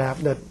ITS lab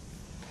that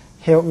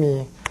helped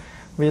me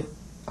with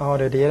all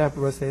the data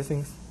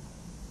processing.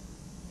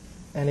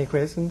 Any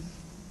questions?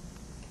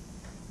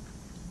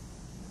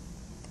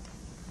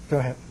 Go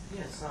ahead.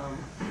 Yes,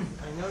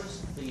 I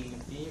noticed the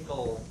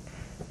vehicle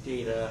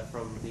data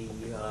from the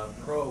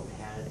probe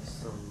had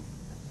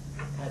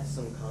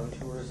some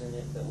contours in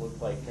it that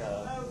looked like.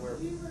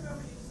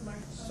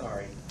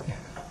 Sorry.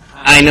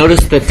 I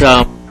noticed that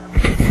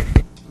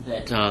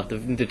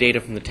the data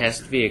from the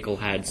test vehicle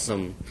had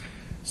some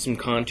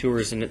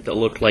contours in it that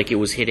looked like it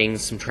was hitting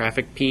some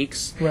traffic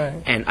peaks. Right.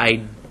 And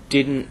I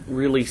didn't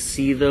really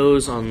see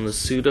those on the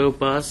pseudo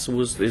bus.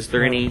 Is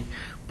there any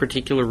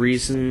particular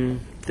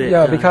reason that?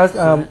 Yeah,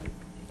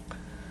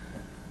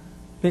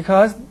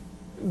 because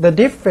the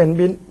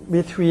difference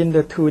between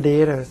the two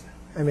data.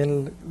 I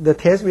mean, the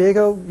test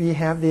vehicle, we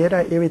have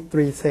data every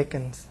 3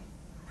 seconds,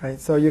 right?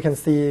 So you can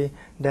see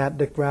that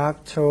the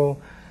graph show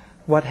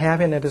what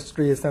happened at the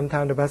street.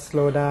 Sometimes the bus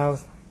slow down,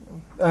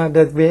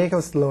 the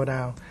vehicle slow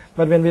down.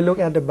 But when we look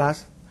at the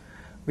bus,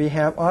 we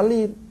have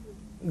only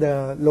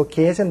the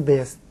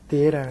location-based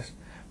data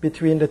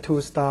between the two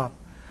stops.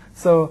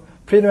 So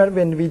pretty much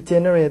when we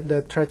generate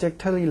the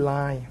trajectory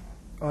line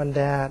on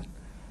that,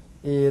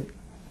 we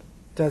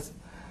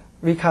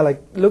kind of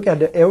look at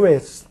the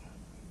average,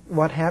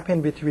 what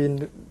happened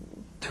between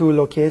two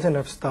locations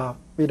of stop.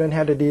 We don't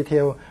have the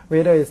detail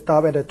whether it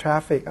stopped at the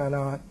traffic or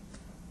not.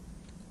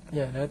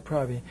 Yeah, that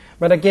probably.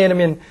 But again, I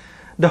mean,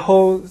 the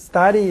whole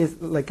study is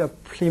like a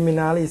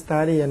preliminary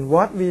study, and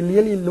what we're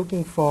really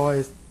looking for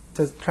is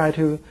just try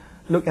to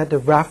look at the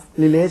rough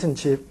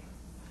relationship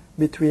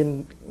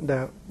between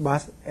the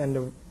bus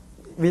and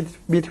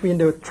between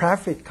the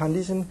traffic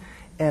condition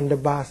and the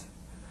bus.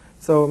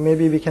 So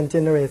maybe we can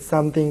generate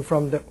something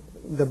from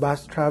the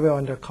bus travel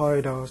on the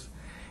corridors.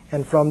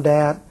 And from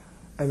that,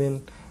 I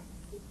mean,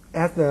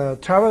 at the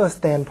traveler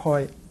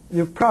standpoint,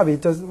 you probably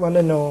just want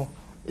to know,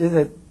 is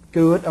it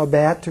good or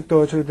bad to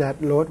go through that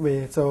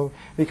roadway? So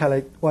we kind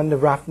of want the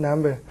rough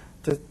number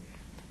just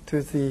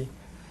to see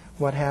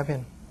what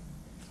happened.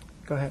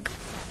 Go ahead.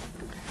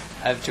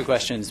 I have two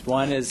questions.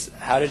 One is,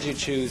 how did you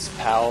choose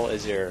Powell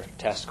as your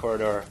test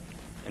corridor?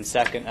 And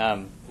second,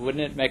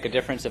 wouldn't it make a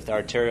difference if the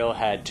arterial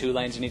had 2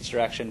 lanes in each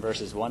direction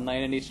versus 1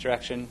 lane in each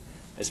direction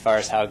as far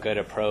as how good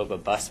a probe a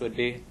bus would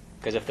be?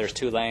 Because if there's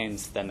 2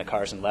 lanes, then the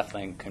cars in the left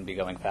lane can be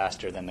going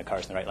faster than the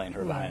cars in the right lane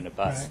who are behind a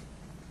bus.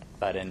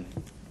 Right.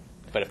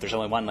 But if there's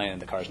only 1 lane, then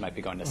the cars might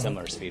be going at a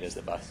similar speed as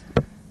the bus.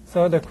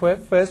 So the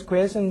first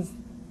question,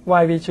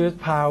 why we choose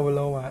power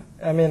lower?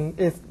 I mean,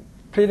 it's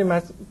pretty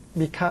much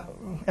because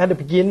at the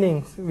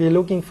beginning, we're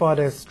looking for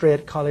the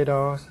straight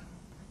corridors.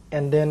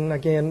 And then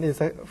again,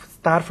 it's a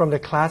start from the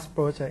class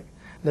project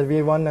that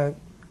we want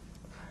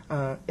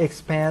to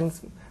expand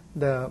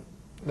the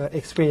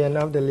experience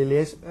of the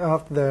relation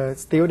of the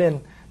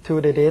student to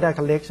the data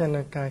collection,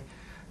 okay,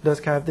 those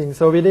kind of things.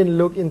 So we didn't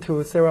look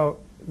into several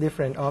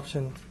different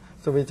options.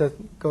 So we just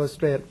go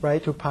straight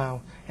right to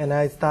POW. And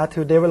I start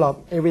to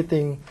develop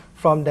everything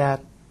from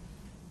that.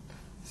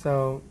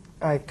 So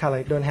I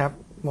kind of don't have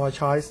more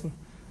choice.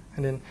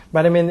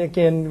 But I mean,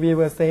 again, we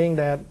were saying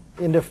that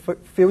in the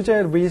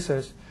future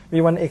research, we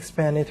want to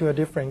expand into a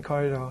different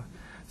corridor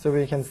so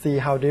we can see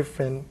how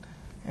different.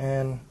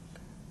 And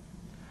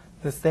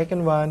the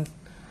second one,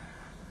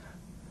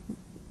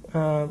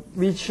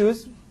 we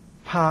choose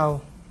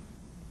POW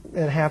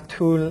that have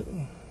 2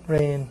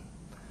 lanes.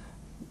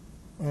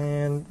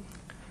 And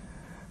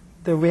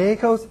the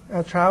vehicles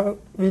travel,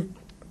 we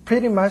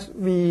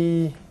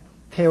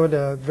tell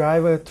the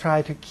driver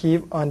try to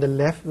keep on the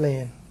left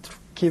lane,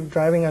 keep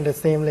driving on the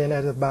same lane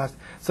as the bus,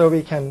 so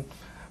we can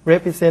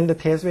represent the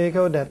test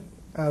vehicle that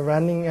are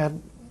running at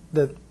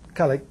the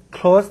kind of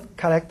close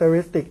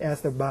characteristic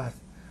as the bus.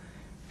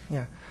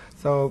 Yeah.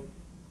 So,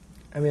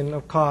 I mean,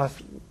 of course,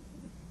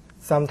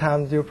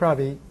 sometimes you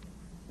probably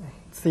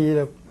see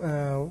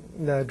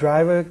the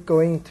driver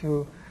going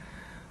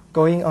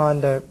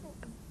on the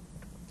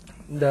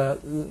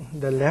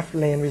left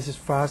lane, which is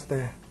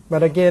faster.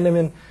 But again, I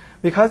mean,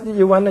 because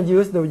you want to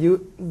use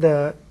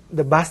the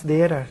bus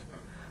data,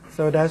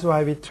 so that's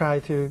why we try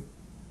to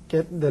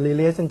get the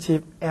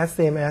relationship as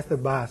same as the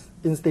bus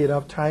instead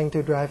of trying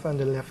to drive on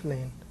the left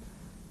lane.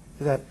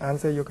 Does that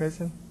answer your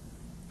question?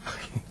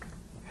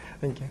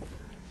 Thank you.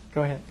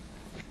 Go ahead.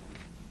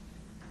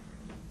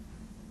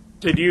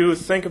 Did you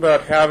think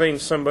about having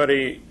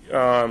somebody,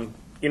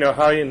 you know,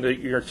 how in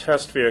your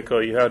test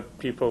vehicle you had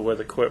people with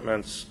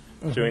equipments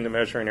doing the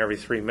measuring every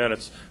 3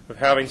 minutes, of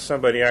having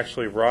somebody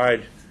actually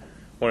ride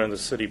one of the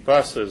city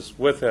buses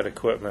with that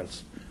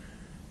equipment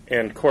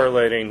and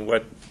correlating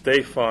what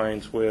they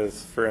find with,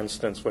 for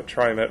instance, what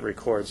TriMet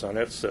records on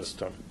its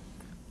system?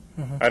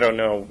 I don't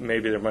know,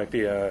 maybe there might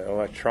be an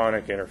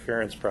electronic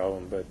interference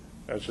problem, but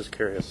I was just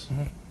curious.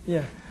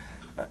 Yeah.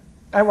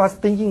 I was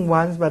thinking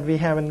once, but we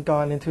haven't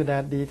gone into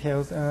that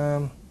details.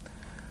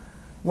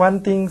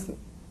 One thing,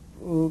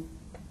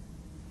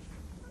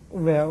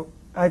 well,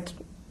 I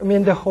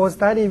mean, the whole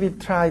study, we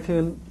try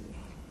to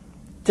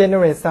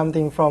generate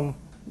something from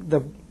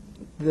the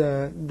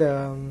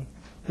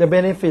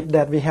benefit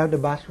that we have the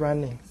bus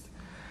running.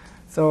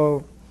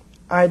 So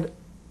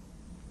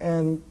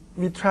and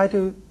we try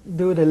to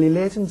do the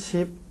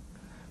relationship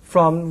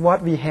from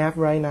what we have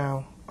right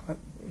now,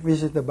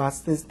 which is the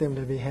bus system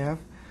that we have.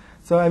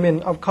 So I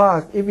mean, of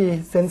course, if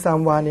we send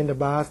someone in the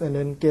bus and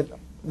then get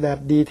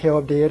that detail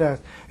of data,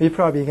 we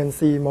probably can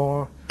see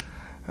more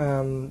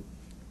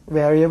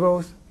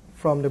variables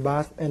from the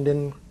bus and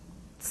then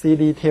see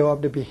detail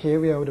of the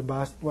behavior of the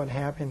bus, what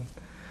happened.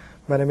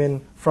 But I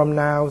mean, from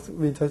now,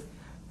 we just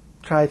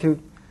try to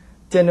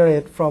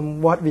generate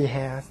from what we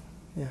have.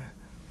 Yeah.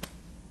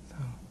 So,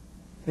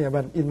 yeah,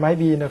 but it might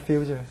be in the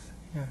future.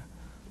 Yeah.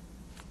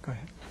 Go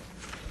ahead.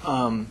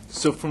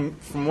 So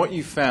from what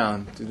you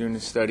found during the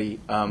study,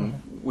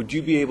 would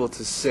you be able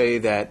to say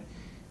that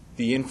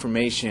the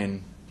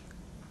information,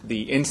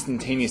 the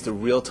instantaneous, the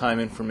real-time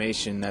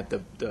information that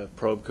the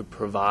probe could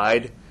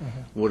provide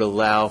would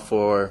allow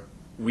for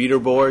reader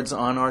boards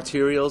on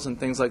arterials and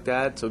things like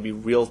that? So it would be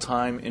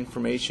real-time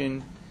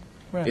information?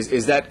 Right.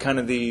 Is that kind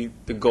of the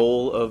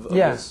goal of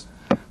this?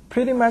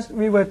 Pretty much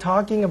we were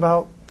talking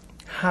about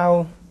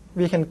how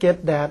we can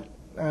get that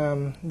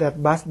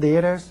bus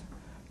data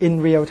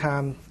in real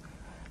time.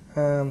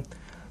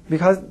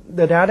 Because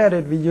the data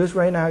that we use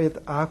right now is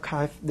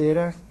archive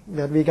data,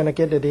 that we're going to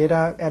get the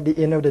data at the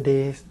end of the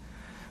day.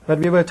 But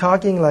we were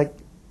talking like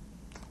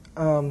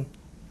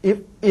if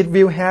it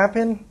will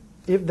happen,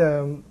 if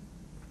the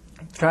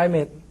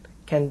TriMet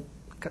can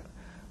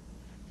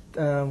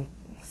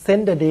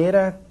send the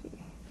data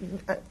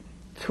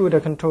to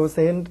the control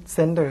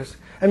centers.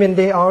 I mean,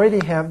 they already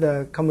have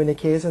the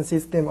communication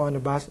system on the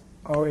bus,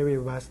 or every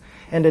bus,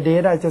 and the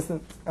data is just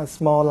a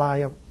small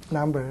line of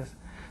numbers.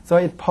 So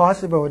it's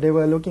possible they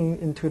were looking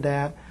into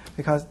that,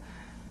 because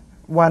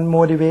one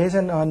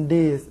motivation on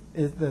this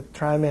is the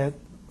TriMet,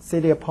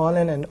 City of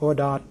Portland, and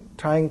ODOT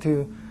trying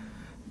to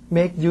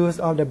make use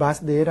of the bus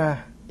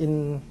data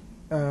in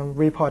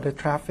reported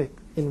traffic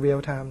in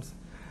real times.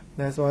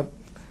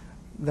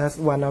 That's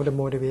one of the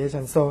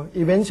motivations. So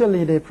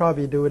eventually they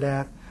probably do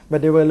that,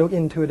 but they will look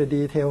into the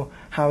detail,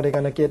 how they're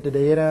going to get the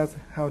data,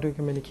 how to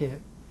communicate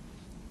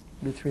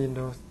between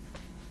those.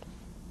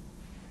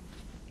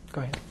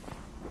 Go ahead.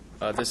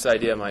 this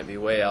idea might be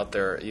way out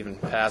there, even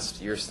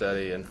past your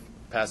study and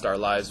past our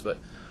lives. But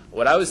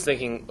what I was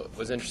thinking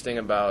was interesting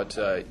about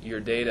your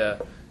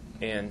data,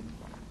 and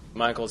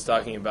Michael's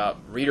talking about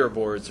reader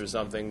boards or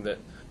something. But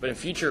in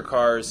future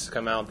cars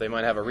come out, they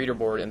might have a reader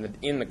board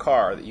in the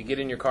car that you get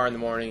in your car in the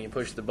morning, you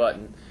push the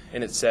button,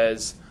 and it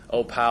says,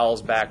 "Oh,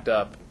 Powell's backed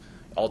up,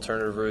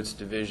 alternative routes,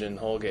 division,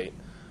 Holgate."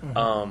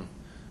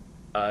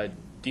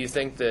 Do you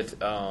think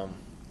that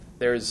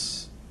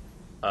there's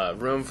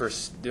room for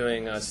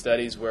doing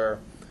studies where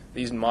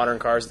these modern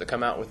cars that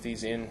come out with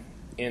these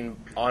in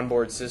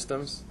onboard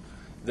systems,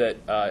 that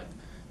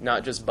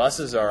not just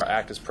buses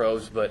act as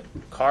probes, but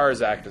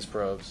cars act as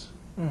probes,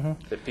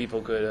 that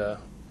people could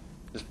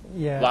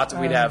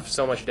we'd have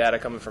so much data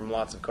coming from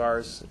lots of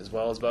cars as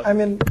well as buses? I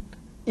mean,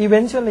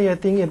 eventually I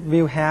think it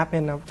will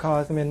happen, of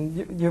course. I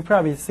mean, you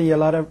probably see a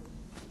lot of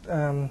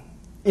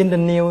in the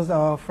news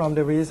or from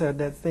the research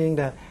that's saying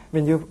that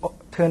when you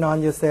turn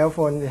on your cell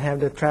phone, you have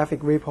the traffic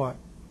report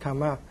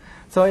come up.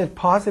 So it's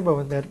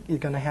possible that it's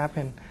going to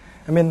happen.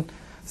 I mean,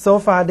 so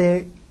far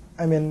they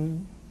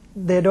don't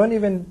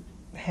even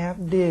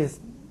have this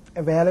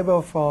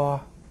available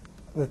for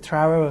the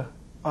traveler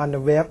on the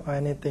web or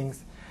anything.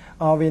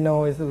 All we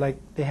know is like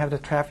they have the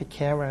traffic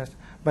cameras.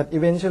 But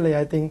eventually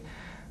I think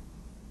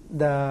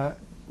that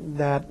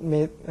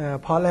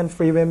Portland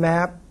freeway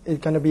map is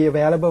going to be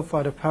available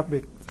for the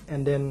public.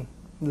 And then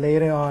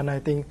later on, I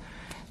think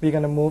we're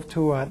going to move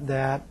toward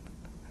that.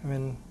 I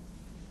mean,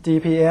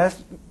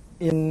 GPS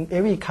in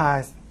every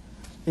car,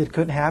 it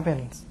could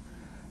happen.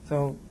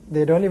 So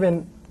they don't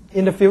even,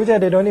 in the future,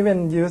 they don't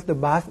even use the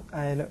bus.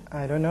 I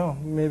don't know.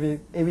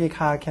 Maybe every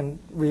car can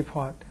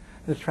report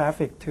the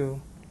traffic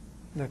to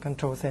the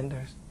control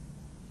centers.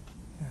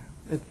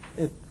 Yeah,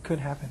 it could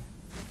happen.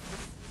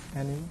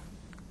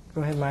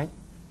 Go ahead, Mike.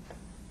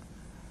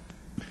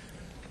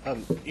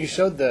 You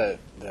showed the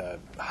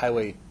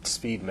highway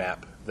speed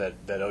map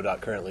that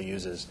ODOT currently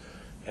uses,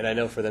 and I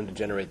know for them to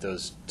generate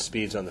those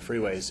speeds on the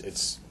freeways,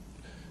 it's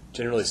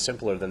generally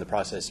simpler than the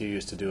process you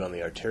used to do on the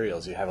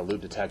arterials. You have a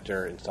loop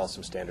detector, install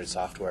some standard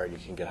software, and you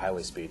can get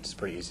highway speeds. It's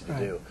pretty easy to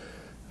do.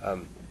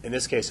 In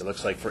this case, it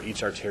looks like for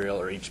each arterial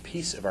or each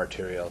piece of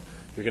arterial,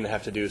 you're going to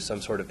have to do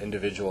some sort of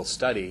individual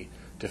study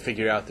to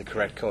figure out the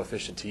correct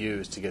coefficient to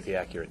use to get the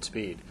accurate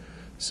speed.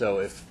 So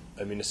if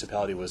a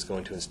municipality was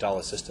going to install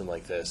a system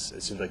like this,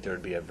 it seems like there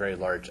would be a very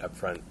large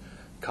upfront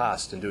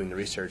cost in doing the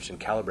research and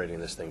calibrating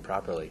this thing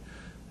properly.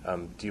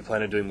 Do you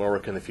plan on doing more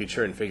work in the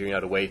future and figuring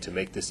out a way to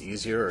make this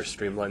easier or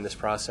streamline this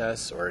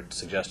process, or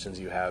suggestions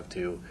you have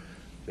to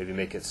maybe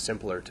make it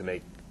simpler to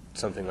make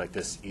something like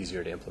this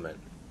easier to implement?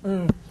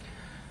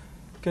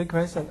 Good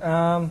question.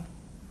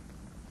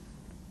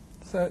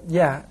 So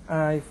yeah,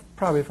 I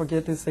probably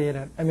forget to say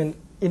that. I mean,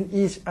 in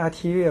each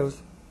arterial,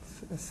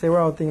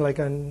 several things like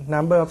a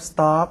number of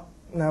stop,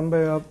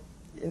 number of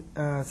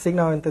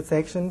signal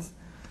intersections.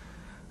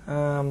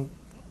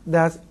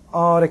 That's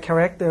all the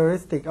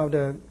characteristics of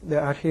the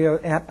arterial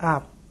add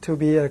up to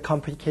be a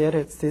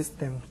complicated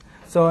system.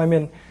 So I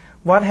mean,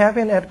 what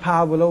happened at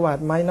Powell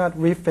Boulevard might not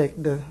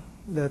reflect the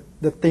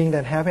thing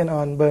that happened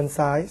on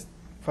Burnside,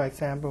 for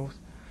example.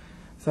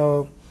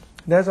 So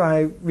that's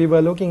why we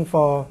were looking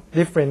for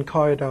different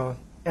corridors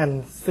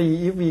and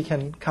see if we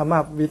can come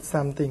up with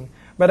something.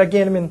 But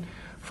again, I mean,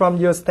 from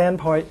your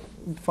standpoint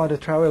for the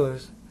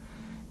travelers,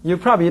 you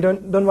probably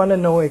don't want to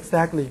know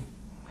exactly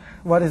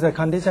what is the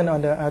condition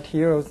on the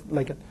arterials.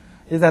 Like,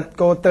 is that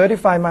go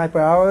 35 miles per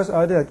hour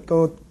or does it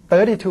go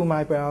 32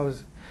 miles per hour?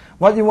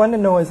 What you want to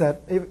know is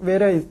that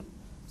whether it's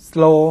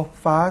slow,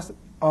 fast,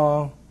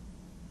 or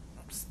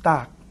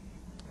stuck,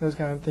 those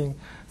kind of things.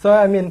 So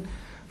I mean,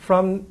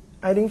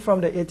 I think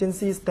from the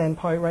agency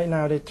standpoint right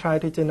now, they try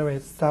to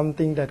generate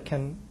something that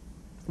can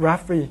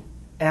roughly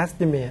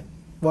estimate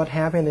what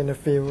happened in the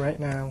field right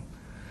now.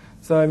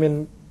 So I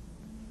mean,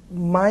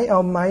 might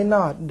or might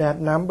not, that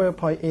number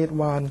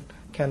 0.81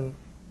 can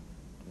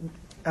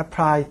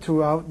apply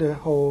throughout the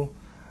whole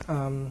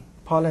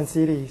Portland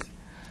city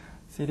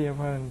of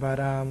Portland. But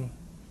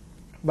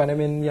I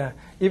mean, yeah,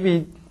 if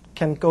we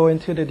can go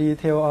into the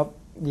detail of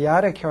the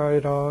other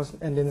corridors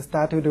and then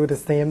start to do the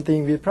same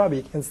thing, we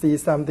probably can see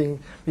something.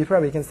 We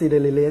probably can see the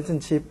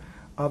relationship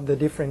of the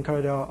different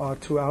corridors or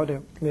throughout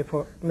the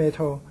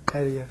metro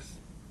areas.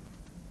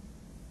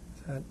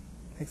 Does that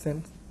make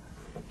sense?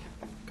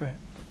 Go ahead.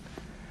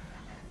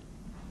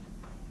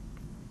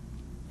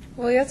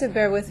 Well, you have to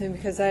bear with me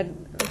because I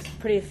was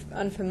pretty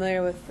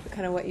unfamiliar with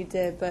kind of what you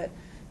did, but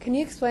can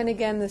you explain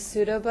again the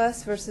pseudo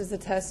bus versus the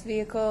test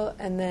vehicle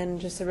and then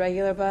just a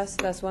regular bus?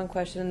 That's one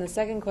question. And the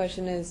second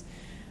question is,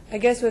 I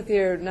guess with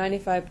your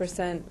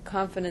 95%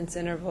 confidence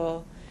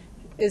interval,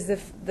 is the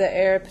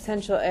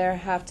potential error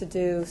have to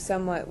do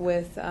somewhat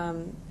with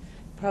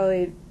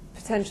probably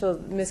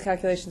potential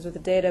miscalculations with the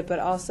data, but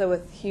also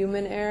with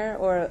human error?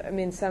 Or, I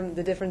mean,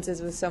 the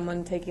differences with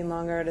someone taking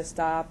longer to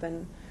stop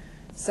and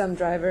some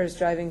drivers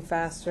driving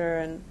faster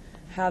and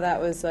how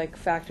that was like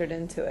factored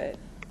into it?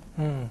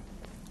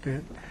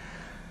 Good.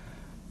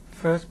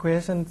 First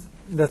question,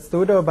 the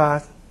pseudo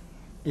bus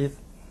is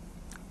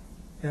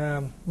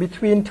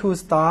Between two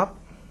stops,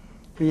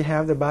 we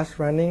have the bus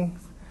running,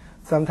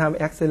 sometimes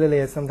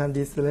accelerate, sometimes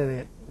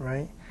decelerate,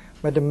 right?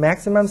 But the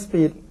maximum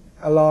speed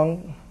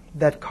along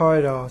that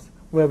corridors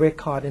will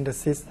record in the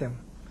system,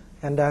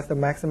 and that's the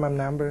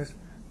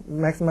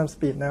maximum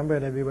speed number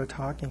that we were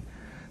talking.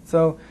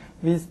 So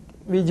we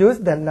use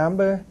that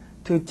number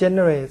to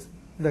generate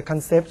the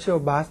conceptual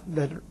bus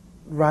that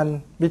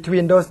run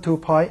between those 2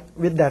 points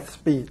with that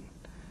speed.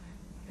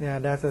 Yeah,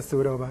 that's a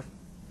pseudo bus.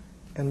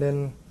 And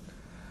then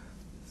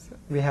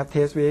we have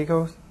test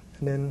vehicles,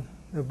 and then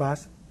the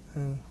bus.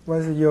 And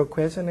what is your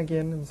question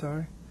again? I'm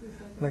sorry.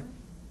 Like,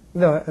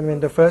 no, I mean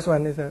the first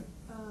one is that.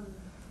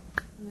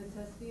 And the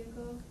test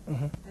vehicle,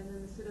 Mhm. and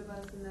then the pseudo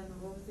bus, and then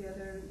what was the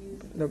other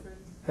use?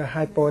 The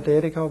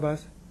hypothetical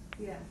bus.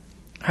 Yeah.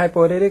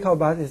 Hypothetical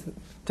bus is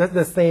just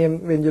the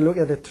same when you look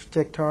at the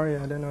trajectory.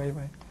 I don't know if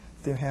I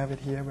still have it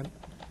here, but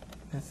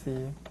let's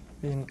see.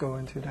 We can go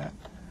into that.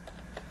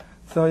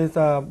 So it's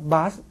a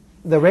bus,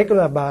 the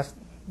regular bus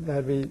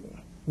that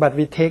but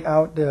we take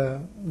out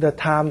the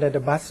time that the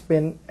bus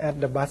spent at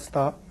the bus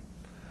stop.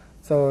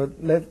 So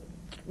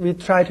we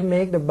try to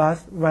make the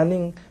bus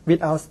running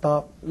without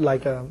stop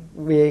like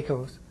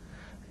vehicles,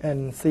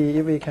 and see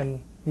if we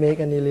can make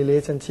any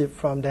relationship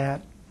from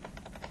that.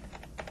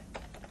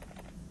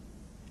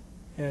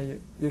 Yeah,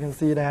 you can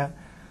see that.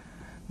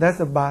 That's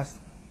a bus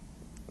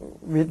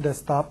with the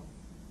stop,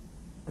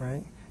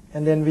 right?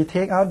 And then we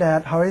take out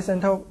that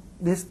horizontal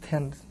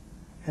distance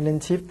and then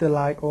shift the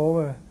line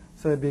over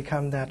so it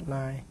becomes that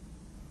line.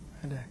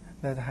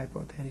 That's a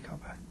hypothetical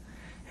bus.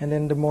 And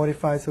then the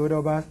modified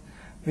pseudo bus,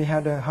 we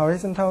have the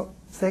horizontal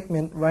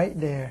segment right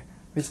there,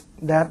 which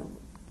that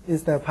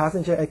is the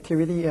passenger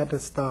activity at the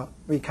stop.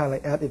 We kind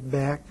of add it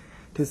back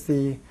to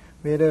see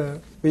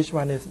which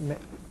one is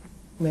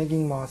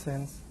making more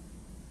sense.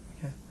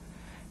 Okay.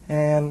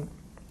 And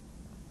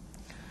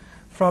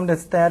from the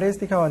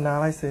statistical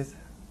analysis,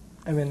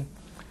 I mean,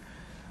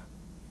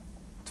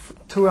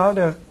 throughout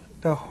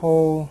the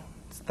whole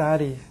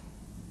study,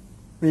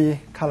 we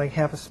kind of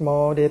have a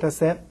small data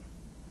set,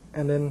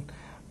 and then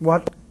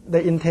what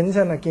the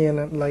intention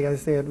again, like I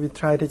said, we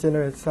try to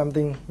generate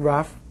something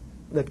rough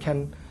that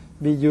can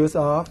be used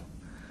of.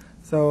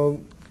 So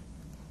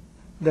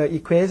the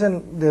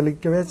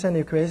regression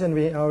equation,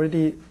 we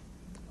already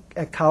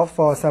account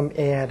for some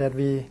error that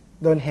we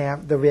don't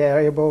have the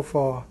variable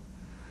for.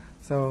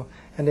 So,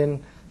 and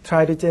then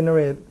try to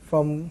generate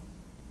from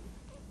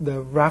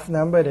the rough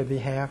number that we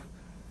have,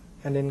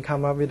 and then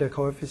come up with the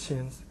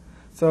coefficients.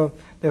 So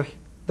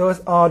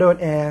all those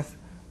errors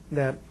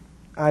that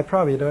I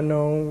probably don't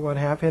know what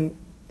happened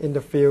in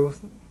the field,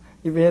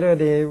 whether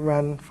they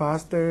run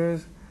faster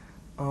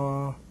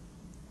or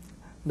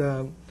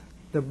the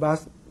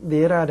bus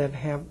data that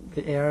have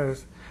the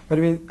errors. But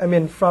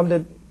from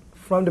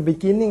the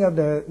beginning of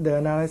the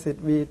analysis,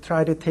 we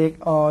try to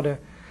take all the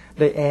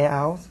error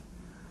out,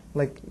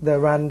 like the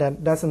run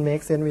that doesn't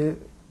make sense, we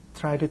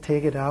try to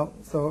take it out.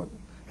 So,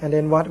 and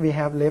then what we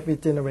have left, we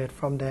generate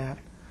from that.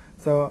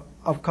 So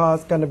of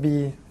course, going to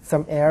be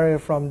some error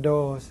from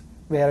those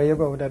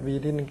variables that we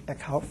didn't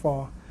account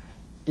for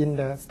in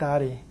the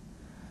study.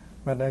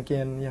 But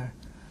again, yeah,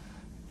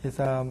 it's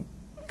kind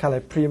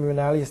of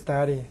preliminary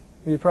study.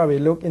 We probably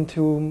look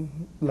into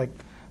like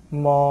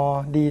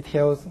more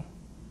details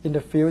in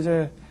the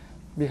future,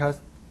 because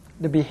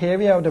the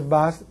behavior of the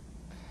bus,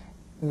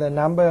 the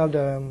number of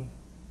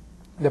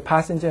the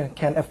passenger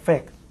can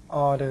affect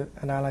all the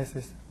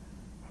analysis,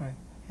 right?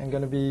 And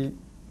going to be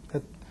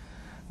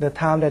the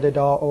time that the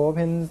door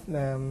opens,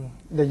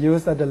 the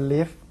use of the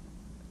lift,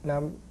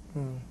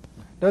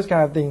 those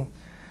kind of things.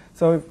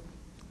 So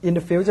in the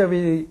future,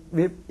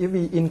 if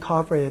we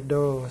incorporate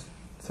those,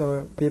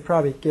 so we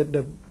probably get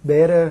the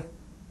better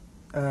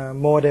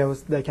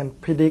models that can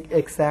predict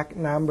exact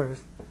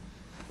numbers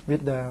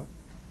with the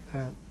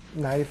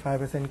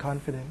 95%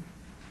 confidence.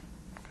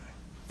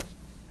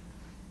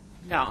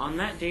 Yeah, on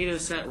that data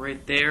set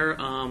right there,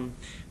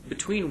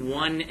 between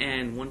 1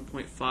 and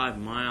 1.5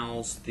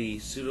 miles, the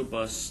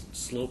pseudobus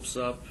slopes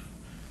up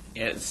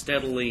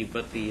steadily,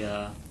 but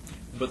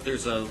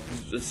there's a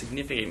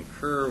significant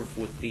curve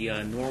with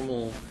the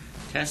normal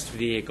test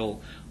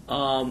vehicle.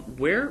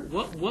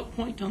 What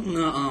point on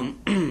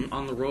the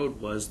on the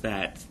road was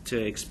that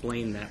to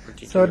explain that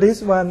particular? So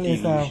this one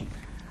deviation?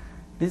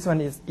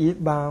 is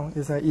eastbound,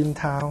 is in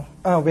town.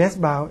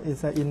 Westbound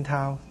is in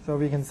town. So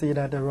we can see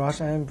that the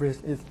Roche Iron Bridge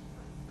is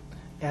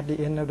at the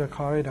end of the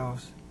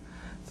corridors.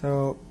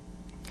 So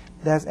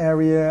that's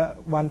area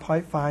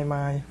 1.5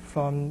 mile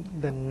from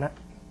the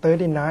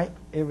 39th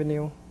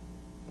Avenue,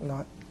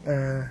 not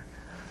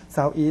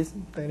southeast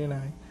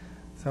 39.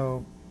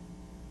 So,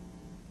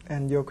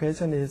 and your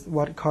question is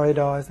what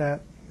corridor is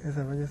that? Is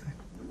that what you say?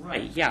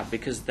 Right. Yeah,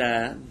 because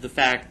the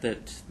fact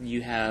that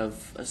you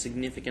have a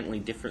significantly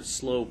different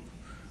slope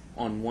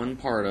on one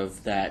part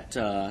of that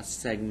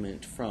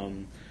segment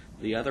from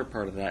the other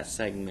part of that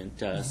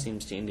segment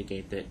seems to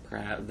indicate that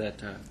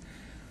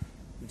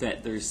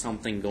that there's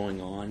something going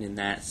on in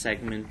that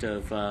segment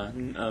of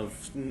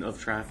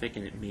traffic,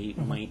 and it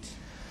might.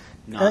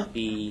 not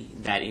be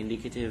that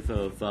indicative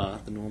of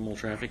the normal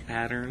traffic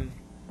pattern?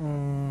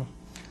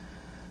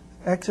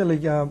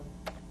 Actually, I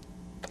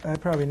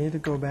probably need to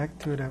go back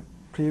to the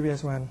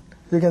previous one.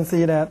 You can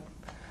see that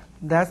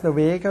that's the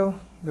vehicle,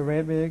 the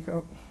red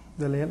vehicle,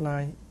 the red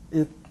line.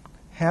 It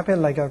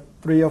happened like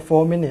 3 or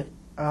 4 minutes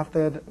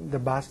after the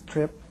bus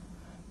trip,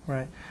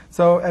 right?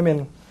 So, I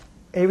mean,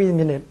 every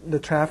minute the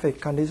traffic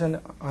condition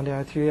on the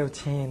arterial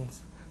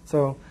changes.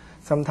 So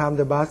sometimes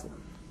the bus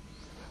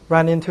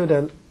run into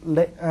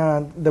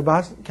the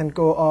bus can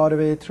go all the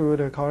way through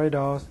the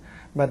corridors,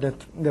 but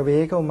the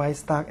vehicle might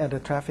stuck at the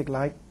traffic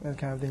light, that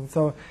kind of thing.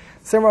 So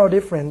several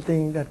different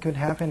things that could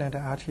happen at the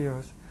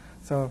arterials.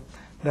 So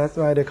that's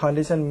why the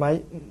condition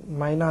might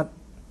not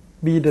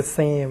be the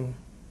same,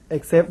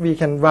 except we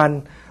can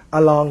run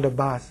along the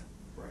bus.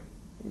 Right.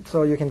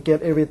 So you can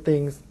get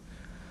everything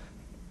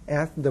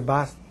as the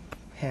bus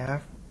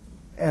have.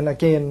 And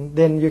again,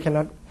 then you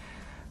cannot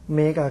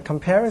make a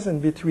comparison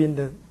between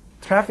the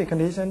traffic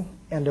condition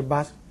and the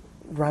bus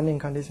running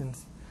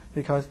conditions,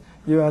 because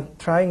you are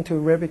trying to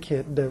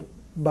replicate the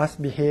bus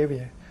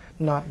behavior,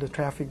 not the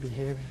traffic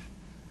behavior.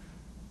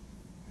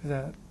 Is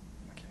that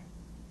okay?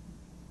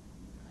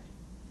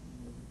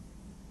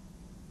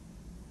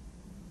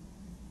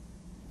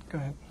 Go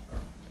ahead.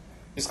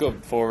 Just go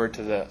forward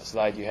to the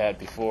slide you had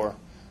before.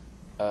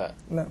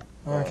 No.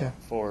 Okay.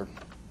 Forward.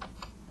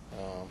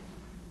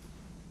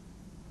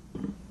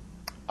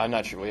 I'm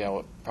not sure.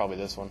 Yeah, probably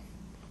this one.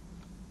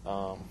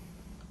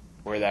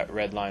 Where that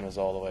red line was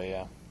all the way.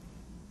 Yeah.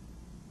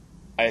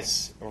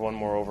 Or one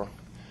more over.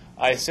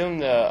 I assume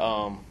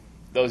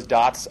those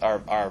dots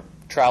are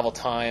travel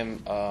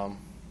time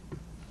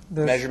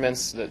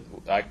measurements, that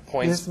like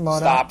points,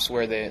 stops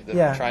where the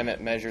TriMet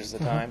measures the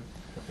time.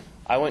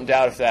 I wouldn't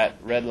doubt if that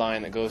red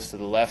line that goes to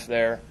the left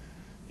there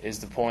is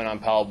the point on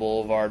Powell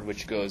Boulevard,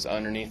 which goes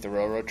underneath the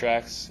railroad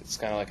tracks. It's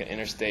kind of like an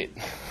interstate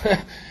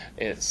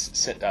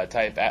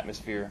type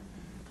atmosphere,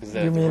 because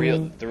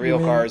the real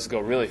cars go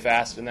really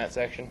fast in that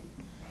section.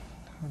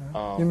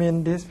 You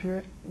mean this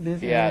period?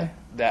 This yeah, area?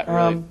 that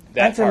part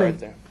right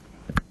there.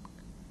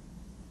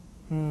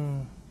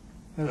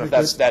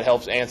 If that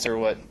helps answer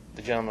what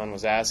the gentleman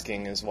was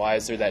asking, is why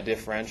is there that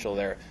differential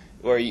there?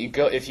 Where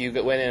if you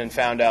went in and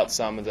found out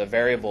some of the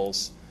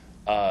variables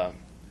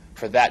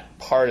for that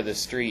part of the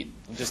street,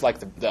 just like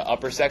the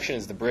upper section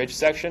is the bridge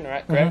section,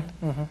 right? Correct.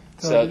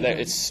 So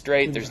it's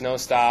straight. There's no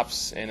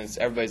stops, and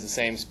everybody's the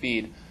same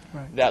speed.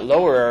 Right. That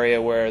lower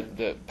area where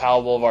the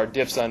Powell Boulevard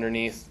dips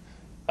underneath,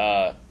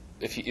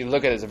 if you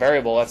look at it as a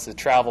variable, that's the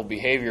travel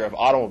behavior of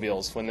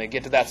automobiles. When they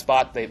get to that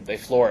spot, they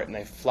floor it and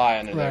they fly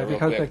under there real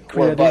quick.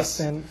 Where a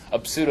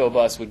pseudo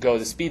bus would go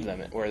the speed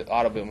limit, where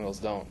automobiles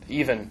don't,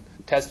 even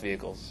test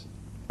vehicles.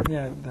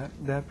 Yeah,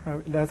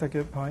 that's a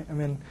good point. I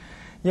mean,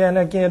 yeah, and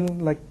again,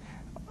 like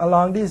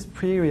along this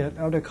period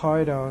of the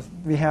corridors,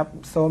 we have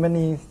so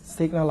many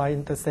signal light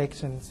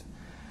intersections.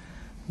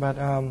 But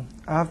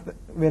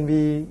when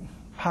we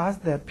pass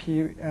that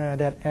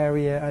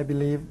area, I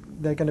believe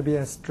there's going to be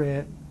a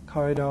straight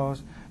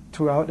corridors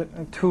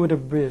throughout to the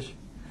bridge,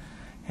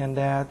 and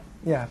that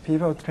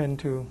people tend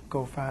to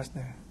go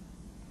faster.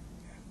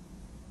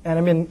 And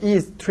I mean,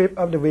 each trip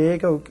of the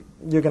vehicle,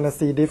 you're going to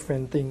see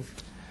different things,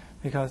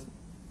 because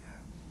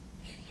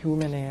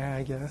human error,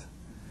 I guess.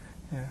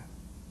 Yeah.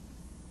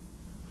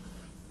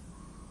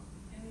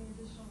 Any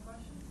additional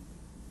questions?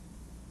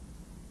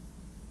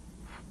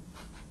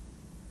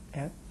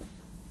 Ed?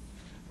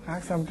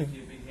 Ask something.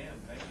 Give me a hand.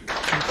 Thank you.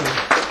 Thank you.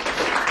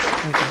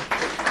 Thank you.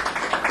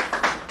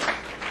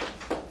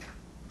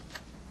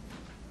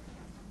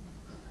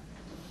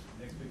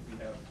 Next week we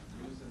have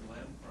Bruce and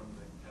Len from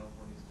the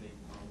California State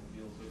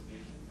Automobile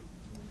Association.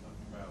 We're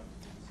talking about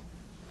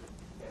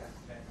gas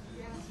taxes,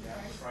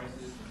 gas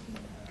prices,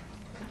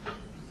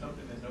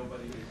 something that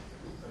nobody is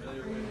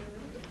familiar with.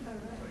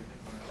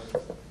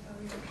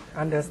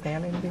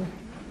 Understand anything?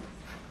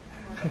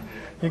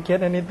 You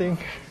get anything?